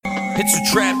It's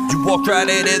a trap, you walk right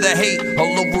into the hate.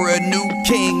 All over a new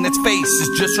king that's face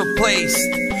is just replaced.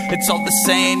 It's all the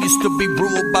same, you still be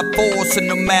ruled by force. And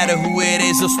no matter who it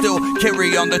is, they'll still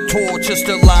carry on the torch. Just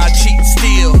a lie, cheat and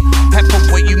steal, half of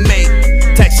what you make.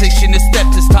 Taxation is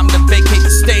theft, it's time to vacate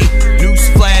the state.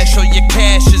 Newsflash, all your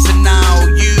cash is an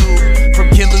IOU.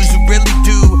 From killers who really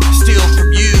do steal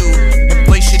from you.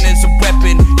 Inflation is a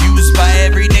weapon used by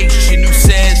every nation who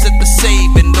says that they're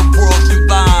saving the world through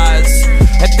lies.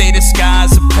 That they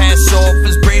disguise and pass off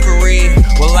as bravery.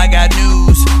 Well, I got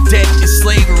news, debt is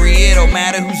slavery. It don't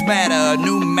matter who's madder, a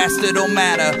new master don't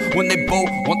matter. When they both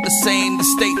want the same, the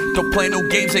state don't play no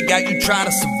games. They got you trying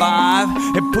to survive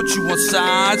and put you on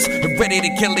sides and ready to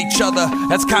kill each other.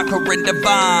 That's conquer and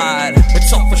divide.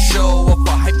 It's all for show, or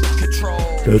for hyper control.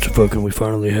 That's fucking, we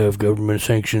finally have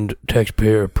government-sanctioned,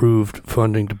 taxpayer-approved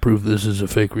funding to prove this is a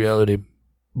fake reality.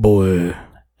 Boy.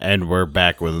 And we're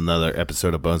back with another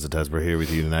episode of Bones and Tuds. We're here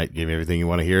with you tonight, giving you everything you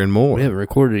want to hear and more. We haven't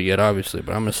recorded it yet, obviously,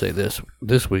 but I'm going to say this.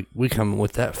 This week, we come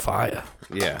with that fire.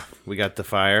 Yeah, we got the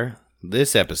fire.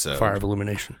 This episode Fire of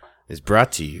Illumination is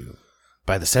brought to you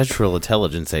by the Central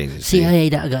Intelligence Agency.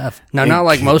 CIA.gov. Now, not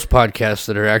like most podcasts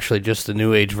that are actually just the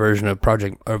new age version of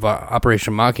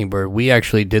Operation Mockingbird. We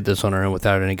actually did this on our own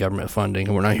without any government funding,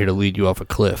 and we're not here to lead you off a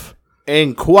cliff.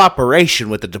 In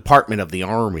cooperation with the Department of the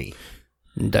Army.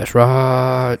 That's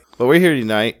right. But we're here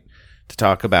tonight to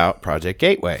talk about Project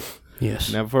Gateway.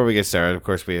 Yes. Now, before we get started, of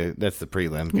course, that's the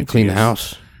prelim. You clean the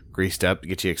house. Greased up,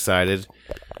 get you excited.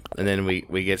 And then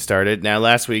we get started. Now,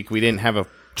 last week, we didn't have a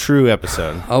true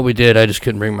episode. Oh, we did. I just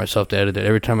couldn't bring myself to edit it.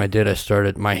 Every time I did, I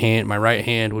started, my right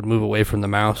hand would move away from the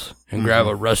mouse and grab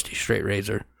a rusty straight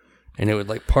razor. And it would,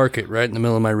 like, park it right in the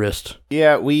middle of my wrist.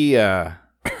 Yeah, we...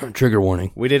 Trigger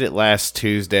warning. We did it last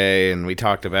Tuesday, and we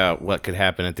talked about what could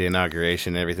happen at the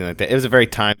inauguration and everything like that. It was a very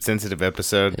time-sensitive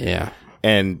episode. Yeah.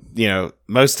 And,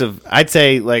 I'd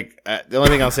say, the only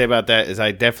thing I'll say about that is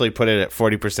I definitely put it at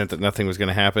 40% that nothing was going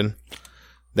to happen,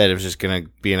 that it was just going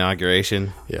to be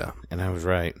inauguration. Yeah. And I was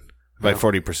right by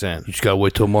 40%. You just got to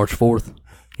wait till March 4th.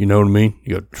 You know what I mean?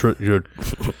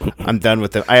 I'm done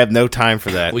with them. I have no time for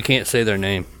that. We can't say their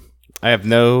name. I have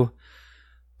no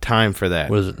time for that.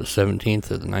 What is it, the 17th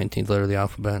or the 19th letter of the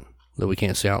alphabet that we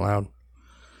can't say out loud?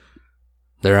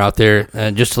 They're out there,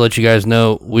 and just to let you guys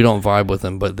know, we don't vibe with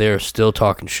them, but they're still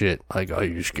talking shit. Like, oh,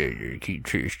 you're scared, you keep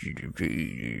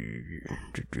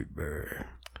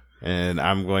and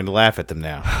I'm going to laugh at them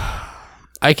now.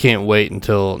 I can't wait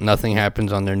until nothing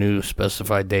happens on their new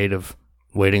specified date of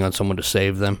waiting on someone to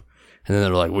save them. And then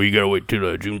they're like, well, you gotta wait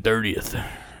till June 30th.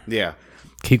 Yeah.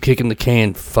 Keep kicking the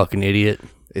can, fucking idiot.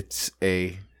 It's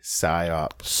a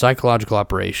psyop. Psychological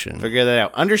operation. Figure that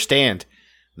out. Understand,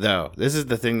 though, this is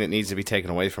the thing that needs to be taken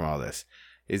away from all this,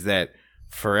 is that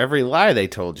for every lie they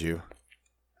told you,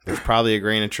 there's probably a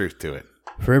grain of truth to it.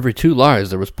 For every 2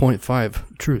 lies, there was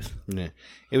 0.5 truth. Yeah.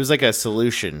 It was like a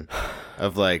solution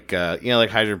of like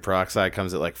hydrogen peroxide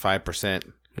comes at like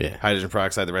 5%. Yeah. Hydrogen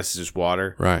peroxide, the rest is just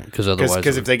water. Right, because otherwise...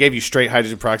 Because if they gave you straight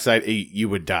hydrogen peroxide, you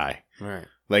would die. Right.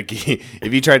 Like,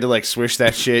 if you tried to, like, swish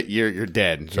that shit, you're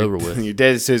dead. It's over with. You're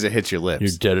dead as soon as it hits your lips.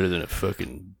 You're deader than a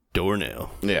fucking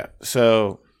doornail. Yeah.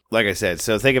 So, like I said,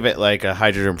 think of it like a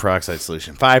hydrogen peroxide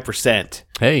solution. 5%.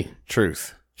 Hey.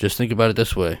 Truth. Just think about it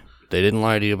this way. They didn't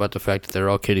lie to you about the fact that they're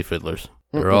all kitty fiddlers.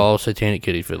 They're all satanic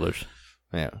kitty fiddlers.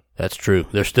 Yeah. That's true.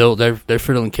 They're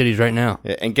fiddling kitties right now.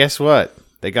 Yeah, and guess what?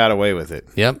 They got away with it.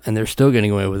 Yep, and they're still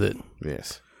getting away with it.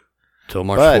 Yes. Till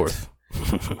March 4th.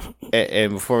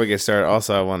 And before we get started,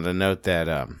 also I wanted to note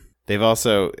that they've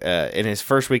also, in his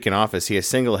first week in office, he has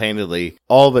single-handedly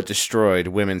all but destroyed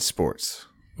women's sports.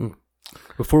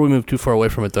 Before we move too far away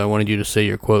from it, though, I wanted you to say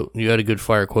your quote. You had a good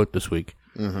fire quote this week,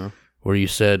 where you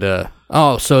said,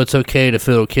 so it's okay to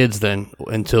fiddle kids then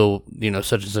until,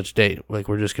 such and such date. Like,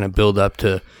 we're just going to build up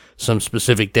to some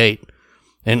specific date.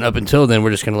 And up until then,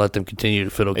 we're just going to let them continue to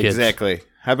fiddle kids. Exactly.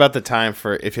 How about the time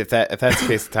for, if that's the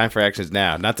case, the time for action is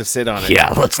now, not to sit on it. Yeah,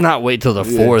 let's not wait till the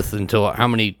 4th until how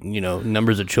many,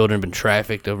 numbers of children have been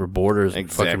trafficked over borders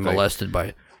and fucking molested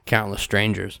by countless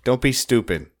strangers. Don't be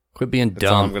stupid. Quit being dumb.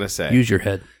 That's all I'm going to say. Use your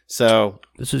head. So.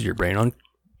 This is your brain on.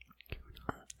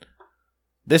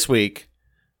 This week,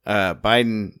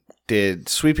 Biden did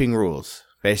sweeping rules,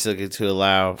 basically to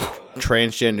allow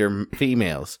transgender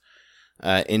females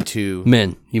into...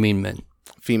 Men. You mean men.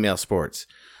 Female sports.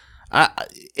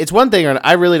 It's one thing,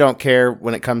 I really don't care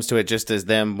when it comes to it just as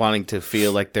them wanting to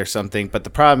feel like they're something, but the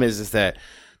problem is that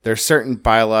there are certain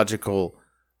biological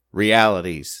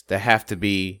realities that have to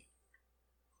be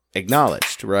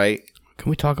acknowledged, right? Can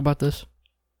we talk about this?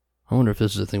 I wonder if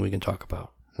this is a thing we can talk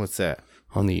about. What's that?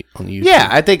 on the YouTube. Yeah,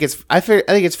 I think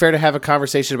it's fair to have a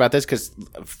conversation about this because,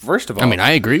 first of all, I mean,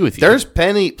 I agree with you. there's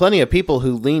plenty of people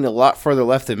who lean a lot further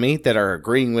left than me that are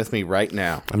agreeing with me right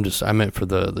now. I meant for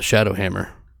the Shadow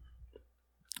Hammer.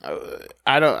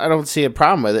 I don't see a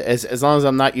problem with it as long as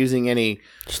I'm not using any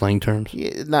Slang terms.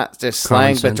 not just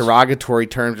slang but derogatory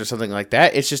terms or something like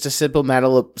that. It's just a simple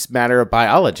matter of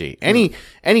biology.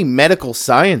 Any medical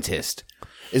scientist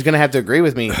is going to have to agree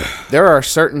with me. There are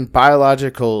certain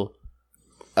biological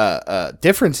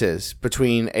differences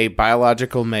between a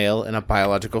biological male and a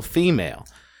biological female.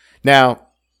 Now,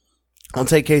 I'll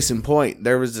take case in point.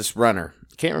 There was this runner.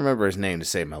 Can't remember his name to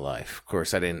save my life. Of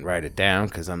course, I didn't write it down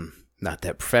because I'm not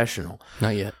that professional.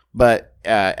 Not yet. But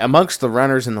amongst the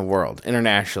runners in the world,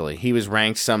 internationally, he was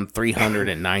ranked some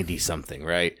 390 something,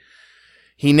 right?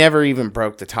 He never even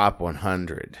broke the top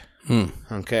 100.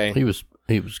 Okay? He was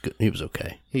good. He was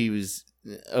okay. He was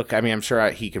okay. I mean, I'm sure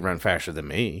he could run faster than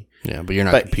me. Yeah, but you're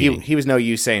not But competing. he was no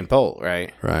Usain Bolt,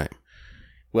 right? Right.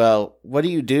 Well, what do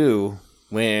you do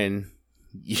when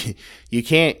you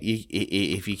can't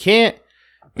if you can't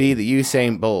be the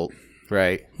Usain Bolt,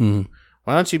 right? Mm-hmm.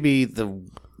 Why don't you be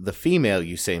the female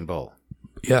Usain Bolt?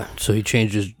 Yeah, so he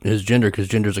changed his gender because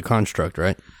gender's a construct,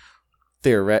 right?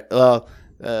 Physical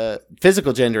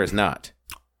gender is not.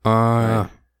 Right?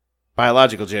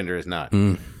 Biological gender is not.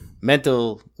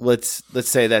 Mental, let's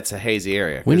say that's a hazy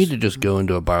area. We need to just go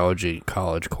into a biology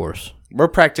college course. We're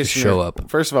practitioners. Show up.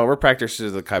 First of all, we're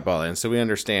practitioners of the Kabbalah, and so we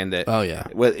understand that. Oh yeah.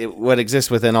 What exists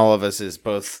within all of us is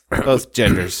both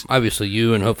genders. Obviously,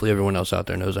 you and hopefully everyone else out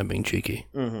there knows I'm being cheeky.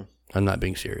 Mm-hmm. I'm not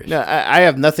being serious. No, I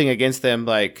have nothing against them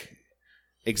like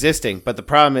existing, but the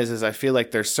problem is I feel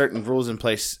like there's certain rules in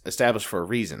place established for a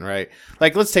reason, right?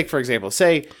 Like let's take for example,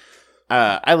 say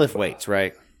I lift weights,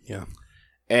 right? Yeah.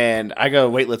 And I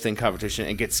go weightlifting competition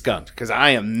and get skunked because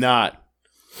I am not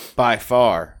by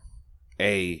far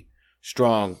a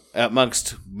strong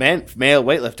amongst male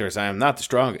weightlifters. I am not the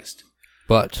strongest.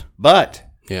 But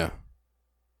yeah,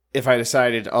 if I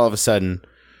decided all of a sudden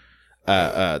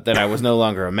that I was no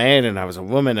longer a man and I was a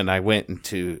woman and I went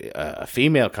into a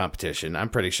female competition, I'm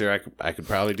pretty sure I could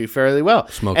probably do fairly well.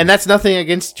 Smoking. And that's nothing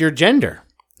against your gender.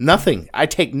 Nothing. I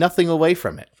take nothing away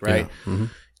from it, right? Yeah. Mm-hmm.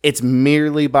 It's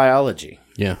merely biology.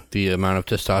 Yeah, the amount of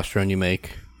testosterone you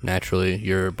make naturally,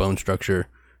 your bone structure,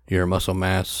 your muscle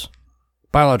mass,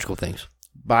 biological things.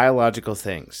 Biological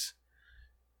things.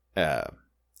 But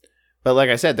like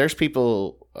I said, there's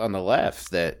people on the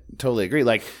left that totally agree.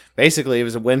 Like basically, it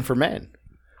was a win for men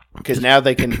because now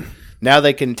they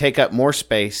can take up more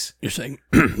space. You're saying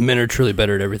men are truly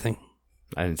better at everything?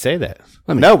 I didn't say that.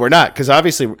 No, we're not, because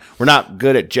obviously we're not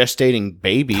good at gestating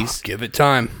babies. Give it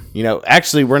time. You know,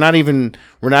 actually, we're not even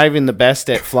the best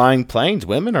at flying planes.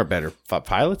 Women are better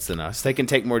pilots than us. They can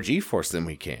take more G-force than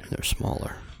we can. They're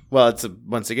smaller. Well,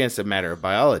 once again, it's a matter of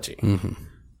biology.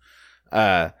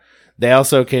 Mm-hmm. They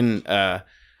also can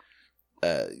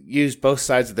use both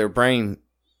sides of their brain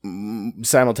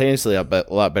simultaneously a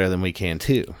lot better than we can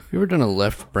too. Have you ever done a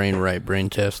left brain, right brain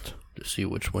test to see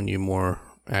which one you're more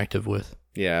active with?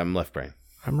 Yeah, I'm left brain.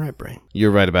 I'm right brain.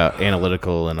 You're right about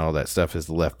analytical and all that stuff is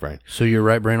the left brain. So you're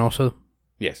right brain also?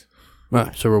 Yes.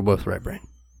 So we're both right brain.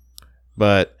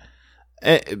 But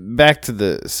back to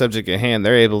the subject at hand,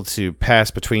 they're able to pass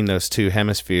between those two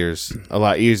hemispheres a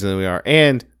lot easier than we are,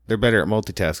 and they're better at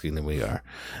multitasking than we are.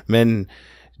 Men,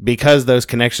 because those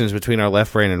connections between our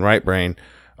left brain and right brain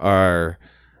are,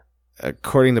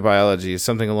 according to biology, is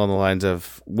something along the lines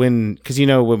of because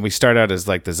when we start out as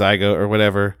like the zygote or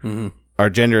whatever, mm-hmm. our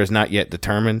gender is not yet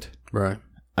determined. Right.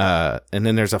 And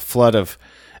then there's a flood of,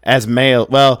 as male,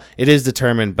 well, it is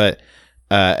determined, but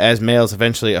as males,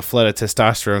 eventually a flood of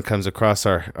testosterone comes across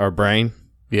our brain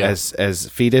as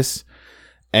fetus,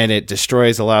 and it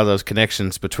destroys a lot of those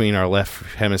connections between our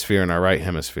left hemisphere and our right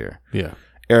hemisphere. Yeah.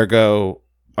 Ergo,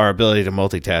 our ability to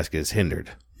multitask is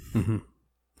hindered. Mm-hmm.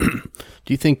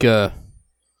 Do you think, I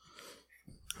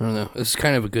don't know, this is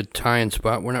kind of a good tie-in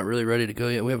spot. We're not really ready to go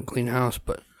yet. We haven't cleaned house,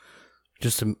 but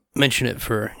just to mention it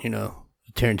for, the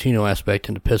Tarantino aspect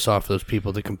and to piss off those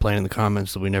people that complain in the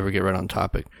comments that we never get right on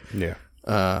topic. Yeah.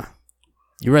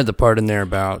 You read the part in there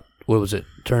about, what was it,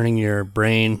 turning your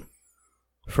brain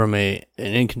from an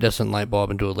incandescent light bulb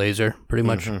into a laser, pretty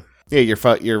much. Mm-hmm. Yeah, you're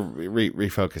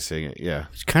refocusing it, yeah.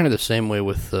 It's kind of the same way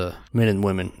with men and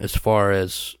women as far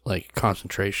as, like,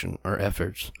 concentration or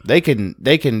efforts. They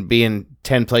can be in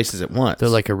 10 places at once. They're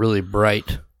like a really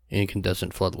bright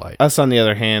incandescent floodlight. Us, on the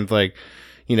other hand, like,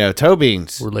 Toe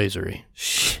Beans. We're lasery.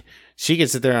 She can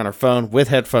sit there on her phone with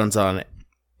headphones on it,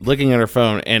 looking at her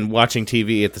phone and watching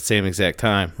TV at the same exact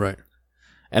time. Right.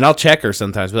 And I'll check her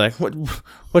sometimes, be like,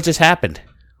 what just happened?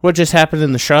 What just happened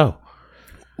in the show?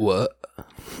 What?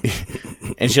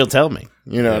 And she'll tell me.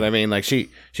 You know what I mean? Like she's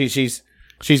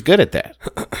good at that.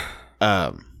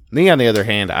 Me on the other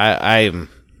hand, I'm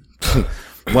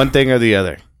one thing or the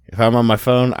other. If I'm on my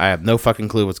phone, I have no fucking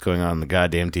clue what's going on the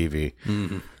goddamn TV,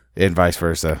 and vice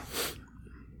versa.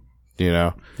 You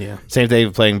know? Yeah. Same thing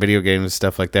with playing video games and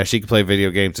stuff like that. She can play video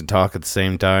games and talk at the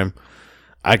same time.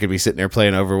 I could be sitting there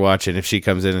playing Overwatch, and if she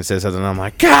comes in and says something, I'm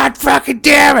like, God fucking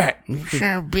damn it! You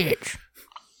son of a bitch.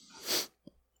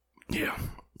 Yeah.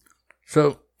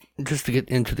 So, just to get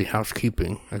into the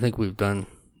housekeeping, I think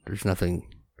there's nothing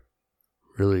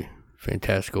really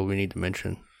fantastical we need to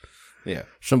mention. Yeah.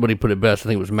 Somebody put it best. I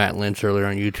think it was Matt Lentz earlier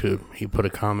on YouTube. He put a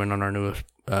comment on our newest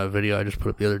video I just put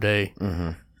up the other day.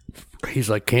 Mm-hmm. He's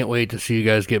like, can't wait to see you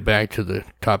guys get back to the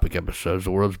topic episodes.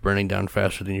 The world's burning down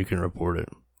faster than you can report it.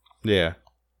 Yeah.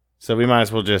 So we might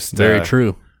as well just... Very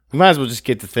true. We might as well just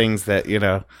get to things that, you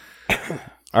know,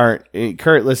 aren't...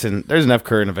 Listen, there's enough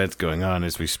current events going on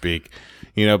as we speak.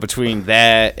 You know, between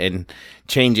that and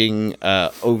changing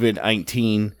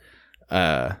COVID-19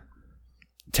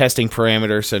 testing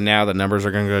parameters, so now the numbers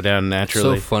are going to go down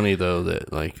naturally. So funny, though,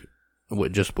 that, like...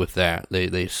 Just with that,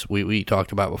 we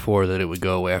talked about before that it would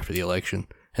go away after the election,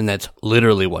 and that's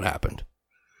literally what happened.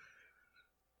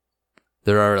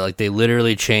 They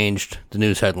literally changed the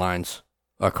news headlines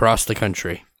across the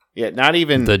country. Yeah, not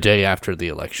even the day after the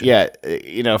election. Yeah,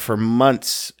 you know, for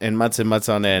months and months and months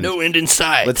on end. No end in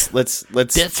sight. Let's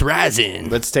Death's rising.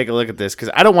 Let's take a look at this, because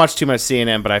I don't watch too much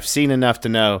CNN, but I've seen enough to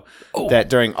know that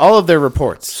during all of their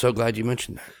reports. So glad you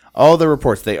mentioned that. All the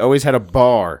reports, they always had a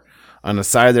bar on the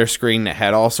side of their screen that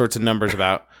had all sorts of numbers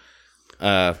about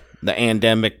the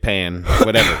pandemic pan,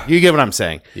 whatever. You get what I'm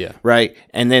saying? Yeah. Right?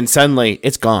 And then suddenly,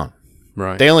 it's gone.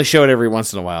 Right. They only show it every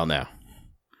once in a while now.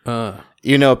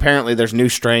 You know, apparently there's new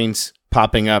strains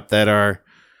popping up that are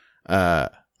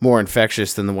more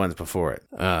infectious than the ones before it.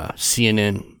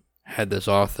 CNN had this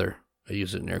author, I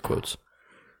use it in air quotes,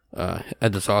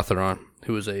 had this author on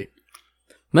who was a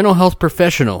mental health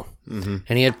professional. Mm-hmm.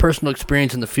 And he had personal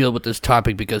experience in the field with this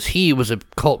topic because he was a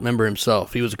cult member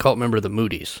himself. He was a cult member of the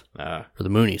Moody's. Or the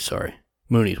Moonies, sorry.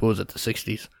 Moonies, what was it, the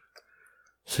 60s?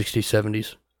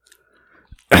 60s,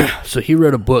 70s? So he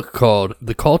wrote a book called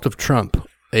The Cult of Trump.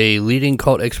 A leading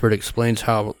cult expert explains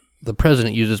how the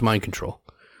president uses mind control.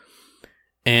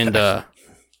 And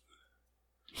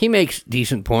he makes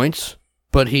decent points,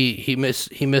 but he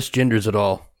misgenders it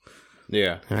all.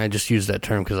 Yeah. And I just use that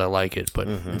term because I like it. But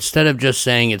instead of just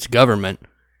saying it's government,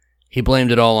 he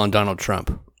blamed it all on Donald Trump.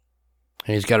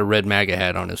 And he's got a red MAGA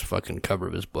hat on his fucking cover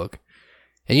of his book.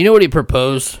 And you know what he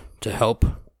proposed to help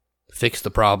fix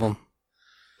the problem?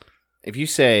 If you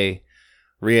say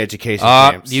re-education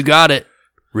camps. You got it.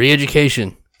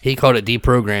 Re-education. He called it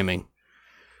deprogramming.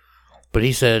 But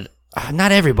he said,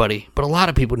 not everybody, but a lot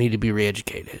of people need to be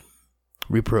re-educated.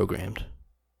 Reprogrammed.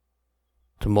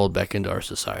 To mold back into our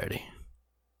society.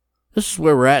 This is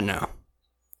where we're at now.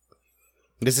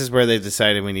 This is where they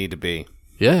decided we need to be.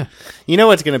 Yeah. You know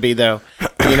what's going to be, though?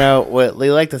 You know, what they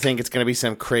like to think it's going to be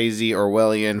some crazy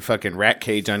Orwellian fucking rat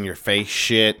cage on your face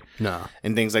shit. No.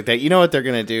 And things like that. You know what they're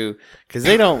going to do? Because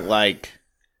they don't like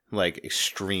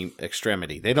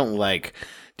extremity. They don't like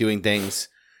doing things...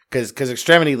 Because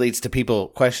extremity leads to people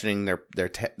questioning their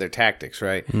tactics,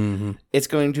 right? Mm-hmm. It's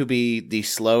going to be the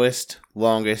slowest,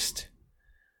 longest...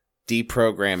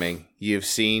 deprogramming you've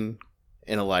seen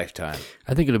in a lifetime.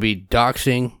 I think it'll be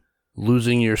doxing,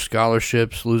 losing your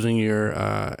scholarships, losing your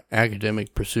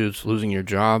academic pursuits, losing your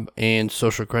job, and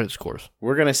social credit scores.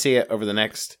 We're going to see it over the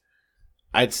next,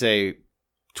 I'd say,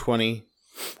 10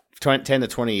 to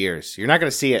 20 years. You're not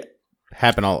going to see it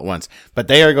happen all at once, but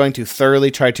they are going to thoroughly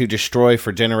try to destroy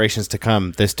for generations to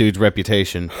come this dude's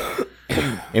reputation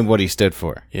and what he stood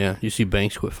for. Yeah, you see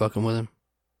banks quit fucking with him?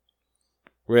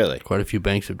 Really? Quite a few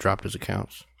banks have dropped his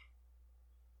accounts.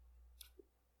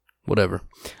 Whatever.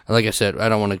 Like I said, I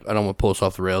don't want to pull us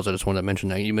off the rails. I just wanted to mention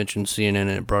that. You mentioned CNN and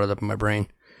it brought it up in my brain.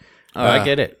 Oh, I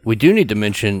get it. We do need to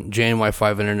mention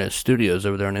JNY5 Internet Studios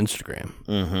over there on Instagram.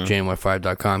 Mm-hmm.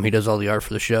 JNY5.com. He does all the art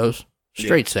for the shows.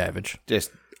 Straight savage.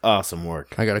 Just awesome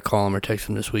work. I got to call him or text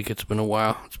him this week. It's been a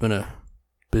while. It's been a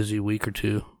busy week or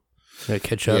two. Got to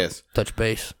catch up, touch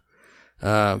base.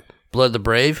 Blood the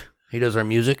Brave. He does our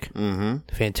music.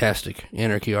 Mm-hmm. Fantastic.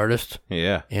 Anarchy artist.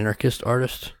 Yeah. Anarchist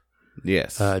artist.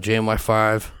 Yes.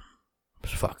 JNY5.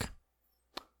 Fuck.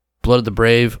 Blood of the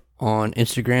Brave on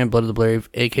Instagram. Blood of the Brave,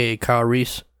 a.k.a. Kyle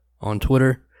Reese on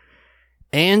Twitter.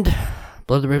 And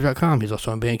bloodofthebrave.com. He's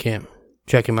also on Bandcamp.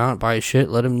 Check him out. Buy his shit.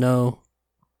 Let him know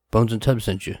Bones and Tubbs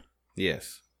sent you.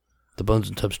 Yes. The Bones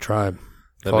and Tubbs tribe.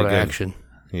 That'd Call to action.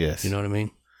 Yes. You know what I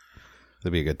mean?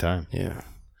 That'd be a good time. Yeah.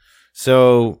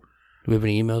 So, we have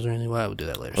any emails or anything? Well, we'll do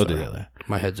that later. We'll do that later.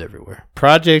 My head's everywhere.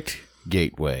 Project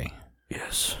Gateway.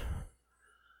 Yes.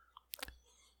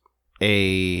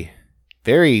 A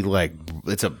very, like,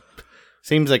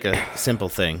 seems like a simple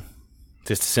thing.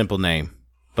 Just a simple name.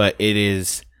 But it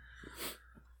is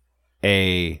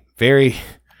a very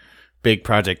big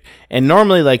project. And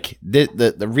normally, like,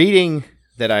 the reading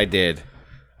that I did,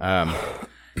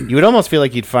 you would almost feel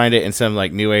like you'd find it in some,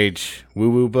 like, New Age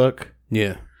woo-woo book.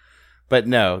 Yeah. But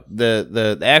no,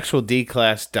 the actual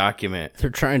D-class document. They're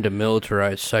trying to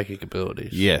militarize psychic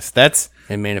abilities. Yes, that's...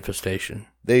 And manifestation.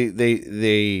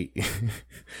 They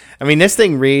I mean, this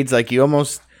thing reads like you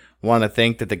almost want to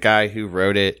think that the guy who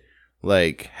wrote it,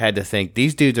 like, had to think,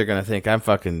 these dudes are going to think I'm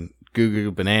fucking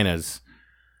goo bananas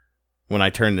when I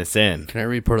turn this in. Can I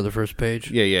read part of the first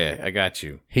page? Yeah, I got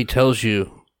you. He tells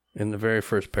you in the very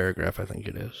first paragraph, I think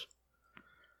it is.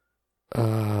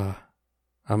 I'm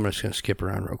just going to skip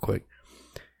around real quick.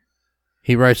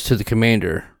 He writes to the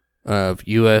commander of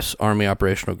U.S. Army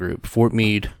Operational Group, Fort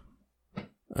Meade.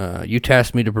 You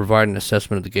tasked me to provide an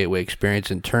assessment of the Gateway experience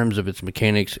in terms of its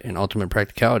mechanics and ultimate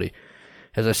practicality.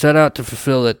 As I set out to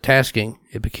fulfill that tasking,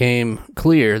 it became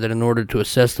clear that in order to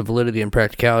assess the validity and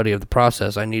practicality of the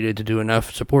process, I needed to do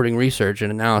enough supporting research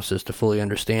and analysis to fully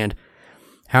understand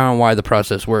how and why the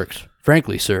process works.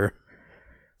 Frankly, sir,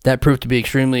 that proved to be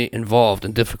extremely involved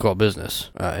and difficult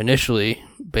business. Initially,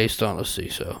 based on,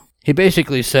 so he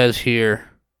basically says here,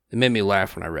 it made me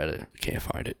laugh when I read it. I can't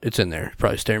find it. It's in there. It's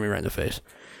probably staring me right in the face.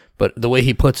 But the way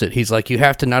he puts it, he's like, you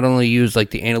have to not only use,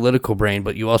 like, the analytical brain,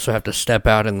 but you also have to step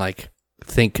out and, like,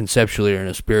 think conceptually or in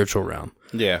a spiritual realm.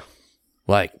 Yeah.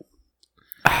 Like,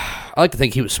 I like to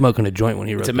think he was smoking a joint when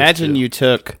he wrote this. Imagine you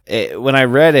took it, when I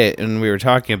read it and we were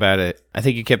talking about it, I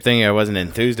think you kept thinking I wasn't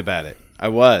enthused about it. I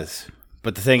was.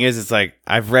 But the thing is, it's like,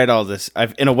 I've read all this.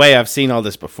 In a way, I've seen all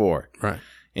this before. Right.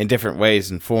 In different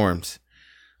ways and forms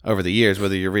over the years,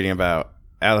 whether you're reading about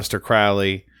Aleister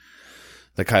Crowley,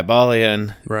 the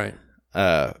Kybalion, right,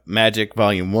 Magic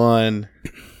Volume 1,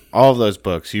 all of those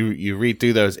books, you read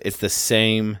through those, it's the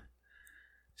same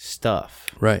stuff.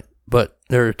 Right. But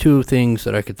there are two things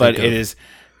that I could think of. But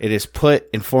it is put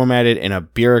and formatted in a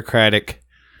bureaucratic,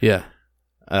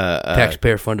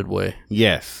 taxpayer-funded way.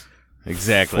 Yes,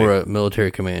 exactly. For a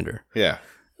military commander. Yeah.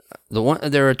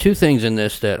 There are two things in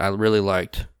this that I really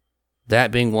liked.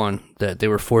 That being one, that they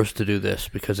were forced to do this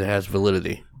because it has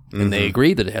validity. And they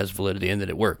agree that it has validity and that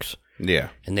it works. Yeah.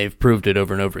 And they've proved it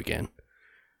over and over again,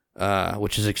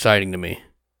 which is exciting to me.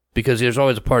 Because there's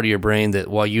always a part of your brain that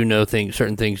while you know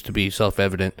certain things to be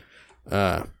self-evident,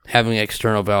 having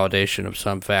external validation of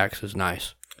some facts is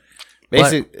nice.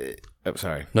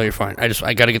 Sorry. No, you're fine.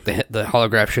 I got to get the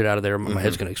holograph shit out of there. My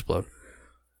head's going to explode.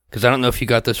 Because I don't know if you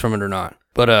got this from it or not.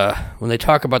 But when they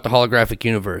talk about the holographic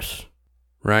universe,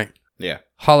 right? Yeah.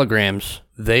 Holograms,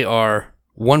 they are...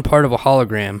 One part of a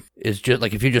hologram is just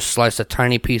like if you just slice a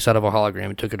tiny piece out of a hologram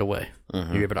and took it away,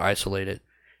 you're able to isolate it.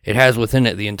 It has within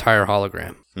it the entire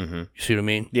hologram. Mm-hmm. You see what I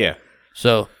mean? Yeah.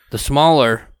 So the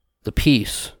smaller the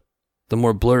piece, the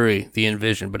more blurry the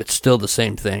envision, but it's still the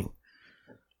same thing,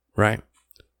 right?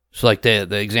 So like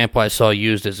the example I saw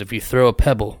used is if you throw a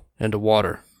pebble into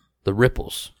water, the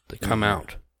ripples that come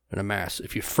out in a mass,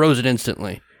 if you froze it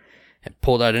instantly and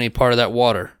pulled out any part of that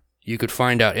water, you could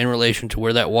find out in relation to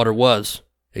where that water was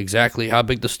exactly how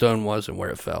big the stone was and where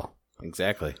it fell.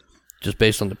 Exactly. Just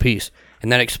based on the piece.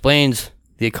 And that explains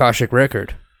the Akashic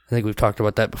Record. I think we've talked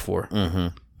about that before. Mm-hmm.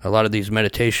 A lot of these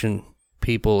meditation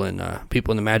people and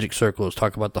people in the magic circles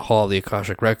talk about the Hall of the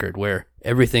Akashic Record, where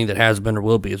everything that has been or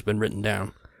will be has been written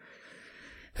down.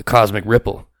 A cosmic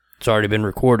ripple. It's already been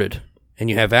recorded. And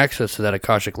you have access to that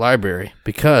Akashic library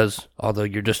because, although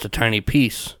you're just a tiny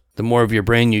piece... The more of your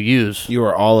brain you use... You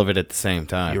are all of it at the same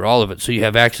time. You're all of it. So you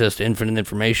have access to infinite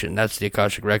information. That's the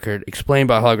Akashic Record. Explained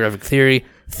by holographic theory.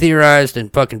 Theorized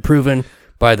and fucking proven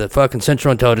by the fucking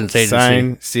Central Intelligence Agency.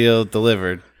 Signed, sealed,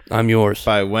 delivered. I'm yours.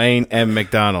 By Wayne M.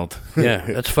 McDonald. Yeah,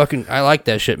 that's fucking... I like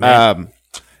that shit, man.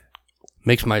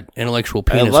 Makes my intellectual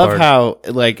penis hard. I love hard. how,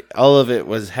 like, all of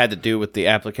it had to do with the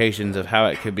applications of how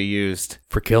it could be used.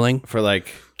 For killing? For,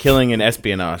 like, killing and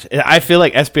espionage. I feel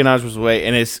like espionage was the way...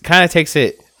 And it kind of takes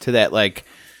it... to that, like,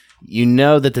 you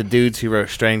know that the dudes who wrote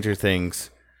Stranger Things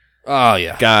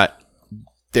got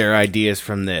their ideas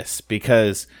from this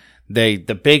because the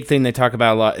big thing they talk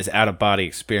about a lot is out-of-body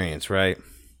experience, right?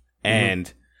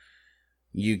 And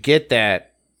you get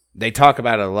that. They talk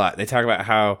about it a lot. They talk about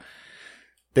how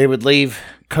they would leave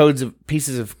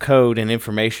pieces of code and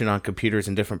information on computers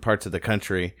in different parts of the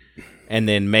country and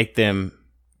then make them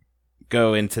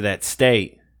go into that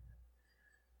state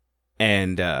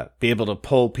and be able to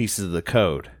pull pieces of the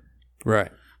code.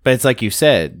 Right. But it's like you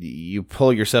said, you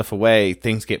pull yourself away,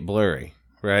 things get blurry,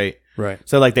 right? Right.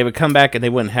 So like they would come back and they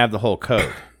wouldn't have the whole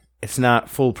code. It's not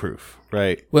foolproof,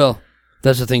 right? Well,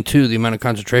 that's the thing too. The amount of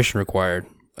concentration required.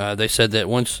 They said that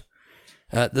once.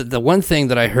 The one thing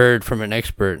that I heard from an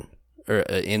expert, or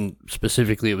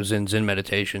specifically it was in Zen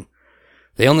meditation.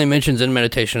 They only mentioned Zen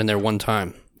meditation in there one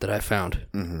time that I found.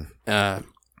 Mm-hmm.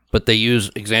 But they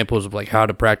use examples of like how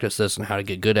to practice this and how to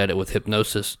get good at it with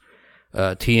hypnosis,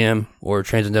 TM, or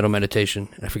transcendental meditation.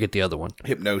 I forget the other one.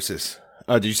 Hypnosis.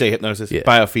 Oh, did you say hypnosis? Yeah.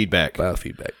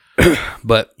 Biofeedback.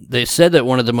 But they said that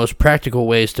one of the most practical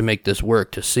ways to make this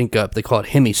work, to sync up, they call it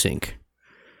hemisync,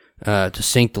 to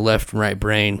sync the left and right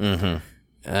brain,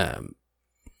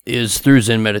 is through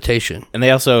Zen meditation. And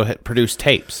they also produce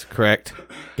tapes, correct?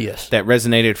 Yes. That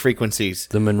resonated frequencies.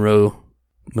 The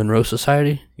Monroe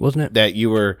Society, wasn't it? That you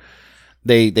were,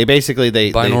 they basically,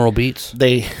 binaural beats.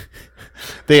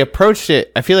 They approached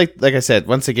it. I feel like I said,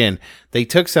 once again, they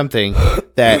took something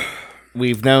that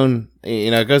we've known,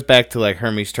 it goes back to like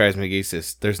Hermes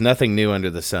Trismegistus. There's nothing new under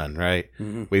the sun, right?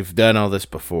 Mm-hmm. We've done all this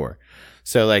before.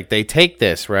 So like they take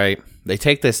this, right? They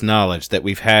take this knowledge that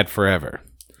we've had forever,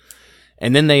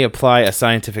 and then they apply a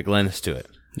scientific lens to it.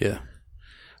 Yeah.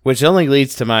 Which only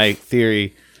leads to my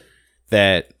theory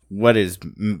that what is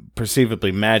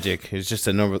perceivably magic is just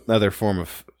another form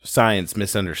of science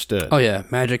misunderstood. Oh, yeah.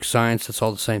 Magic, science, it's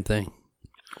all the same thing.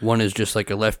 One is just like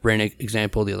a left brain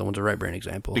example. The other one's a right brain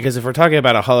example. Because if we're talking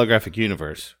about a holographic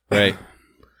universe, right,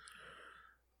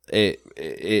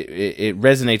 it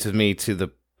resonates with me to the,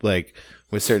 like,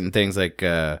 with certain things like,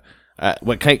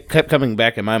 what kept coming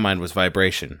back in my mind was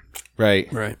vibration,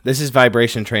 right? Right. This is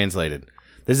vibration translated.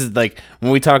 This is like,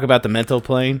 when we talk about the mental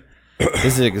plane,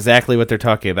 this is exactly what they're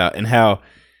talking about, and how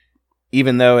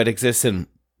even though it exists in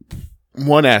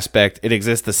one aspect, it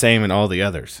exists the same in all the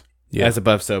others. Yeah. As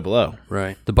above, so below.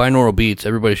 Right. The binaural beats,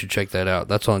 everybody should check that out.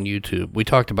 That's on YouTube. We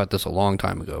talked about this a long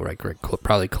time ago, right?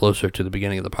 Probably closer to the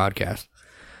beginning of the podcast,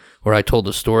 where I told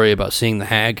the story about seeing the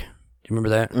hag. Do you remember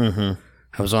that? Mm-hmm.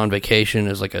 I was on vacation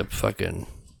as like a fucking,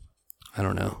 I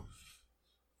don't know,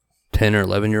 10 or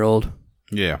 11-year-old.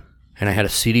 Yeah. And I had a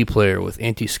CD player with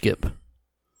anti-skip,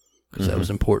 because that was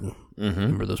important. Mm-hmm.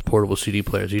 Remember those portable CD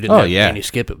players? You didn't have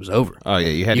anti-skip, it was over. Oh, yeah,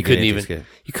 you had to couldn't even.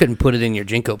 You couldn't put it in your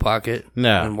Jinko pocket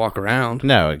and walk around.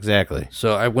 No, exactly.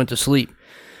 So I went to sleep.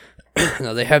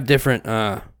 Now, they have different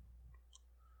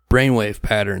brainwave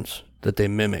patterns that they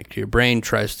mimic. Your brain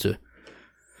tries to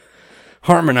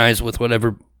harmonize with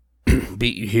whatever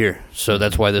beat you hear. So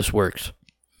that's why this works.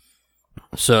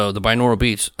 So the binaural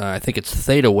beats, I think it's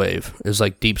theta wave, is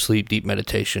like deep sleep, deep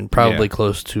meditation, probably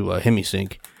close to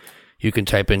hemisync. You can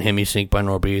type in hemisync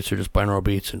binaural beats or just binaural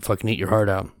beats and fucking eat your heart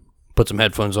out. Put some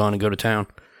headphones on and go to town.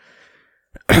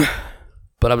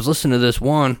 But I was listening to this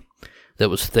one that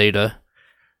was theta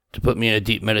to put me in a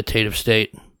deep meditative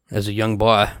state as a young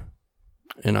boy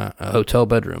in a hotel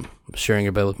bedroom. I was sharing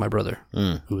a bed with my brother,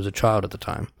 who was a child at the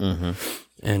time. Mm-hmm.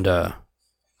 And I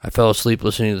fell asleep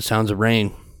listening to the sounds of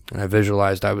rain, and I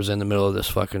visualized I was in the middle of this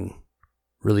fucking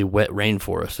really wet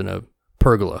rainforest in a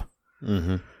pergola.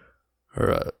 Mm-hmm.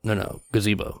 Or,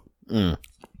 gazebo. Mm.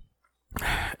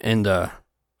 And I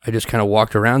just kind of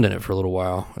walked around in it for a little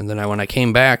while. And then when I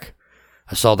came back,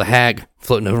 I saw the hag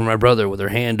floating over my brother with her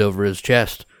hand over his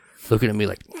chest, looking at me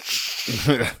like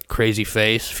crazy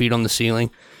face, feet on the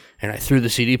ceiling. And I threw the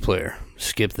CD player,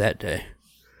 skipped that day.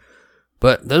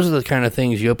 But those are the kind of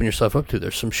things you open yourself up to.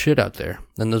 There's some shit out there.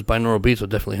 And those binaural beats will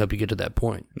definitely help you get to that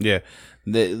point. Yeah.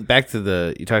 Back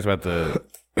to you talked about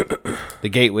the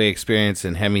gateway experience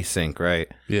in hemisync, right?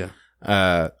 Yeah.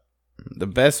 The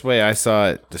best way I saw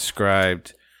it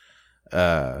described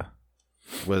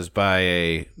was by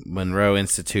a Monroe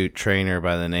Institute trainer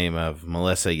by the name of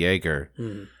Melissa Yeager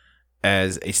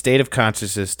as a state of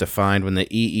consciousness defined when the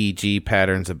EEG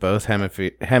patterns of both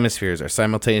hemispheres are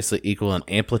simultaneously equal in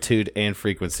amplitude and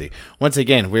frequency. Once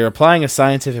again, we're applying a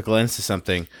scientific lens to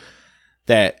something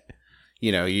that,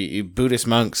 you Buddhist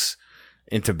monks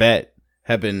in Tibet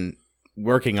have been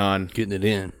working on, getting it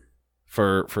in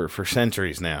for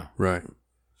centuries now. Right.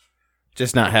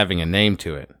 Just not having a name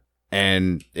to it.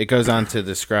 And it goes on to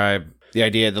describe the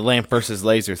idea of the lamp versus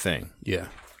laser thing. Yeah.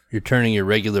 You're turning your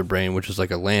regular brain, which is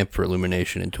like a lamp for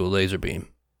illumination, into a laser beam.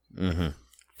 Mm-hmm.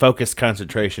 Focused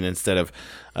concentration instead of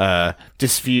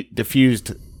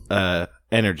diffused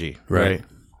energy. Right.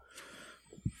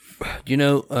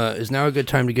 Is now a good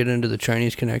time to get into the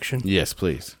Chinese connection? Yes,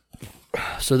 please.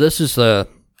 So this is the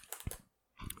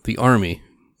Army,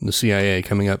 the CIA,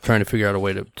 coming up, trying to figure out a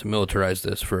way to militarize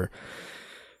this for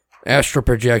astral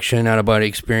projection, out-of-body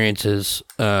experiences.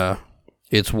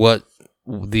 It's what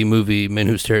the movie Men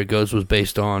Who Stare at Ghosts was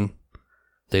based on.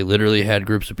 They literally had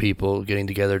groups of people getting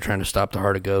together trying to stop the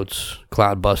heart of goats,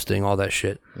 cloud busting, all that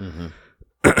shit.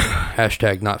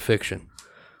 Hashtag not fiction.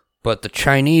 But the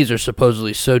Chinese are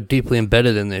supposedly so deeply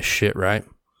embedded in this shit, right?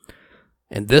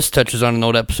 And this touches on an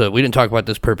old episode. We didn't talk about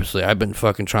this purposely. I've been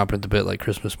fucking chomping at the bit like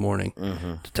Christmas morning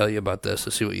to tell you about this,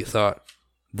 to see what you thought.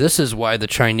 This is why the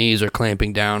Chinese are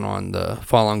clamping down on the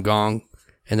Falun Gong.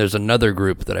 And there's another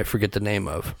group that I forget the name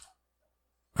of.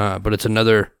 But it's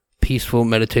another peaceful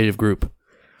meditative group.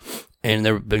 And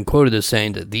they've been quoted as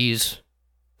saying that these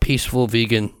peaceful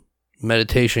vegan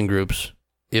meditation groups,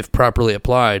 if properly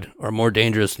applied, are more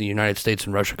dangerous than the United States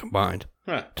and Russia combined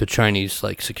to Chinese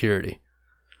like security.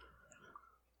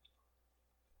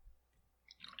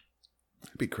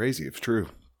 It'd be crazy if it's true.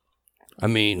 I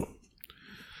mean,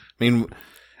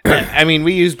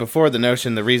 we used before the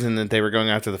notion the reason that they were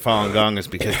going after the Falun Gong is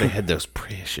because they had those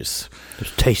precious,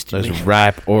 those tasty, those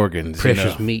ripe organs,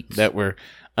 precious meats that were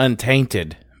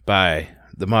untainted by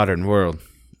the modern world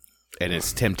and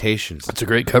its temptations. It's a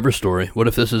great cover story. What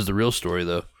if this is the real story,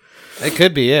 though? It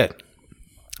could be it.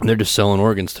 They're just selling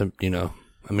organs to,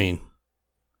 maybe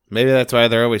that's why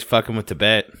they're always fucking with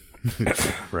Tibet.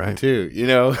 Right. Too,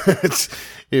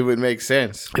 it would make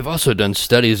sense. They've also done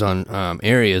studies on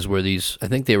areas where these, I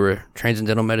think they were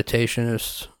transcendental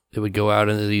meditationists. They would go out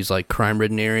into these like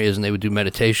crime-ridden areas and they would do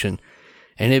meditation.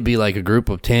 And it'd be like a group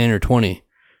of 10 or 20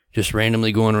 just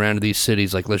randomly going around to these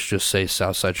cities, like let's just say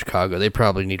Southside Chicago. They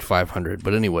probably need 500.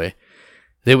 But anyway,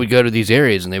 they would go to these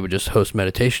areas and they would just host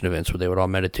meditation events where they would all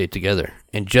meditate together.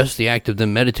 And just the act of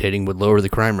them meditating would lower the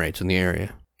crime rates in the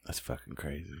area. That's fucking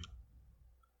crazy.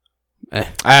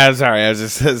 Sorry, I was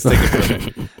just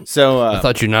thinking. So I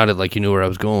thought you nodded like you knew where I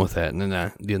was going with that, and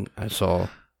then I saw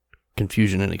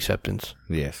confusion and acceptance.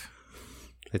 Yes,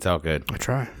 it's all good. I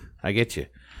try. I get you,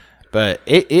 but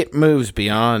it moves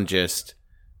beyond just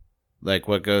like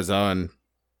what goes on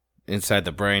inside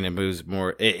the brain. It moves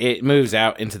more. It moves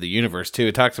out into the universe too.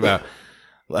 It talks about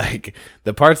like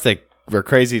the parts that were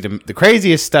crazy. The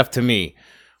craziest stuff to me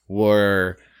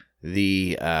were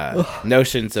the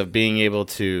notions of being able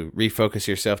to refocus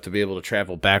yourself to be able to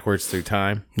travel backwards through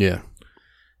time. Yeah.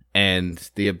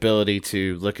 And the ability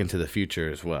to look into the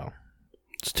future as well.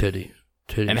 It's titty.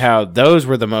 And how those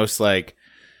were the most like,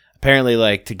 apparently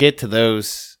like to get to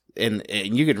those, and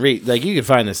you could read, like you could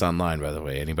find this online, by the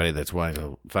way, anybody that's wanting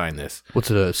to find this. What's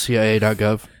it,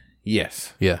 CIA.gov?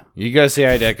 Yes. Yeah. You go to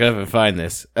CIA.gov and find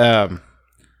this.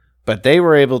 But they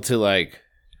were able to like,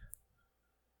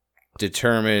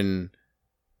 determine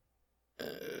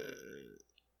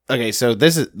so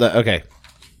this is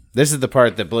the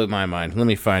part that blew my mind. Let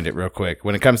me find it real quick.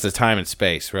 When it comes to time and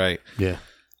space, right? Yeah.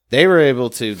 They were able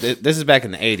to this is back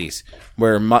in the 80s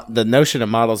where the notion of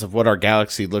models of what our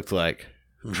galaxy looked like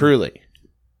truly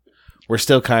were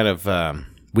still kind of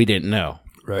we didn't know.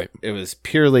 Right. It was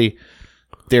purely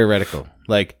theoretical.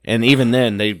 Like, and even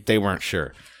then they weren't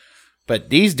sure.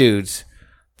 But these dudes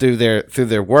through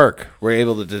their work, we're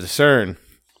able to discern.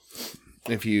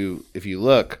 If you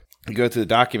look, you go through the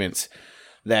documents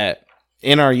that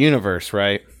in our universe,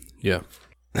 right? Yeah.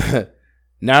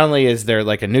 Not only is there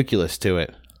like a nucleus to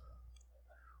it,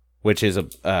 which is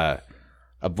a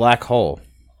black hole.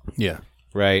 Yeah.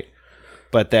 Right.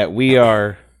 But that we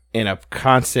are in a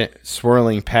constant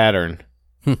swirling pattern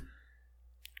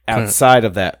outside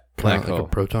of that black hole. Like a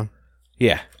proton.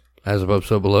 Yeah. As above,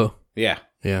 so below. Yeah.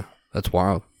 Yeah. That's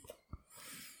wild.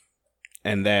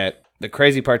 And that the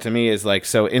crazy part to me is like,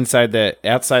 so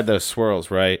outside those swirls,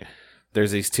 right?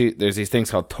 There's these things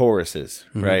called toruses,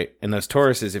 right? And those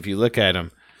toruses, if you look at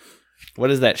them, what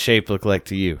does that shape look like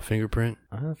to you? Fingerprint?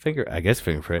 I guess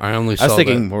fingerprint. I was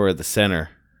thinking more of the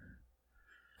center.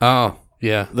 Oh,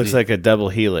 yeah. Looks like a double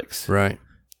helix. Right.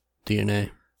 DNA.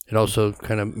 It also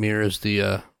kind of mirrors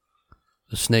the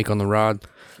snake on the rod.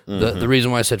 The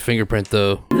reason why I said fingerprint,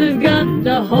 though. He's got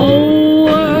the whole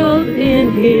world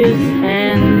in his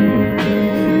hand.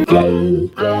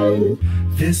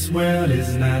 This world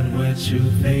is not what you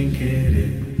think it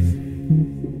is.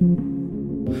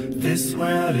 This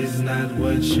world is not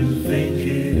what you think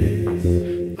it is.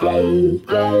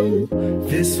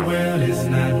 This world is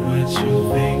not what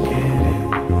you think it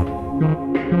is.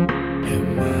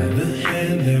 Am I the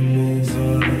hand that moves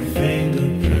or the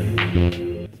fingerprint?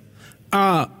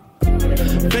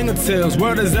 Fingertips,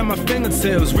 word is at my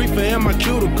fingertips. Reefer in my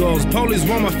cuticles. Police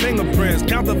want my fingerprints.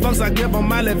 Count the fucks I give on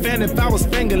my left hand if I was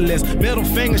fingerless. Middle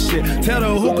finger shit. Tell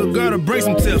the hookah girl to break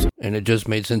some tips. And it just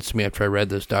made sense to me after I read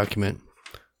this document.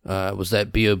 Was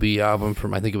that B.O.B. album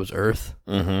from, I think it was Earth?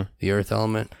 Mm-hmm. The Earth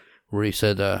Element, where he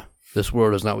said, this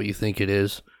world is not what you think it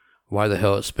is. Why the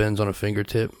hell it spins on a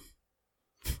fingertip?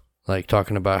 Like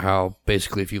talking about how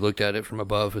basically if you looked at it from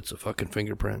above, it's a fucking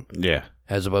fingerprint. Yeah.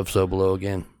 As above, so below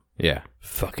again. Yeah.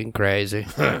 Fucking crazy.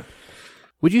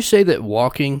 Would you say that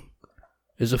walking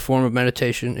is a form of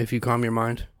meditation if you calm your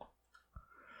mind?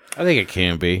 I think it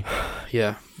can be.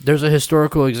 Yeah. There's a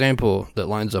historical example that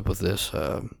lines up with this.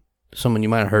 Someone, you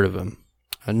might have heard of him.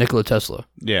 Nikola Tesla.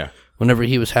 Yeah. Whenever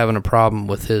he was having a problem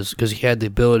with because he had the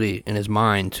ability in his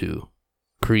mind to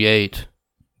create,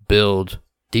 build,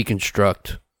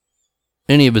 deconstruct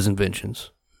any of his inventions.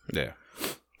 Yeah.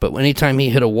 But anytime he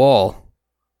hit a wall,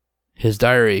 his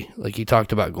diary, like he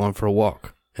talked about going for a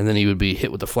walk, and then he would be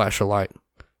hit with a flash of light,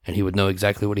 and he would know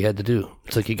exactly what he had to do.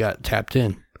 It's like he got tapped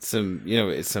in.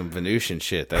 It's some Venusian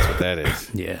shit. That's what that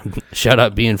is. Yeah. Shout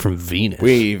out being from Venus.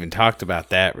 We ain't even talked about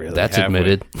that, really. That's have we?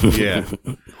 admitted. Yeah.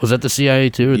 Was that the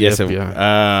CIA too, or the Yes. FBI?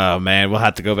 Oh, man. We'll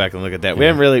have to go back and look at that.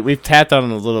 We've tapped on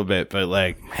it a little bit, but,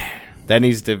 like, that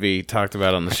needs to be talked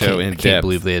about on the show in I depth. can't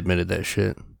believe they admitted that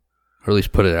shit. Or at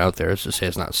least put it out there. It's to say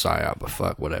it's not PSYOP, but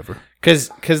fuck, whatever. Because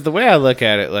the way I look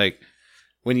at it, like,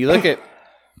 when you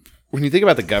think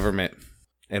about the government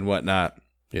and whatnot,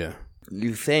 Yeah.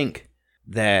 you think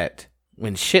that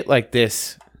when shit like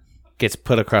this gets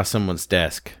put across someone's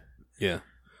desk, Yeah.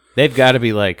 they've got to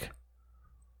be like,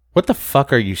 what the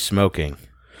fuck are you smoking?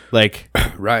 Like,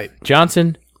 Right.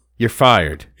 Johnson, you're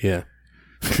fired. Yeah.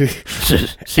 See,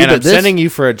 and I'm sending you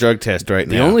for a drug test right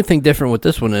now. The only thing different with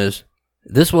this one is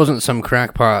this wasn't some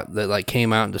crackpot that like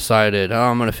came out and decided, oh,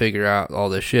 I'm going to figure out all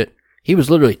this shit. He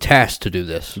was literally tasked to do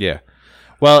this. Yeah.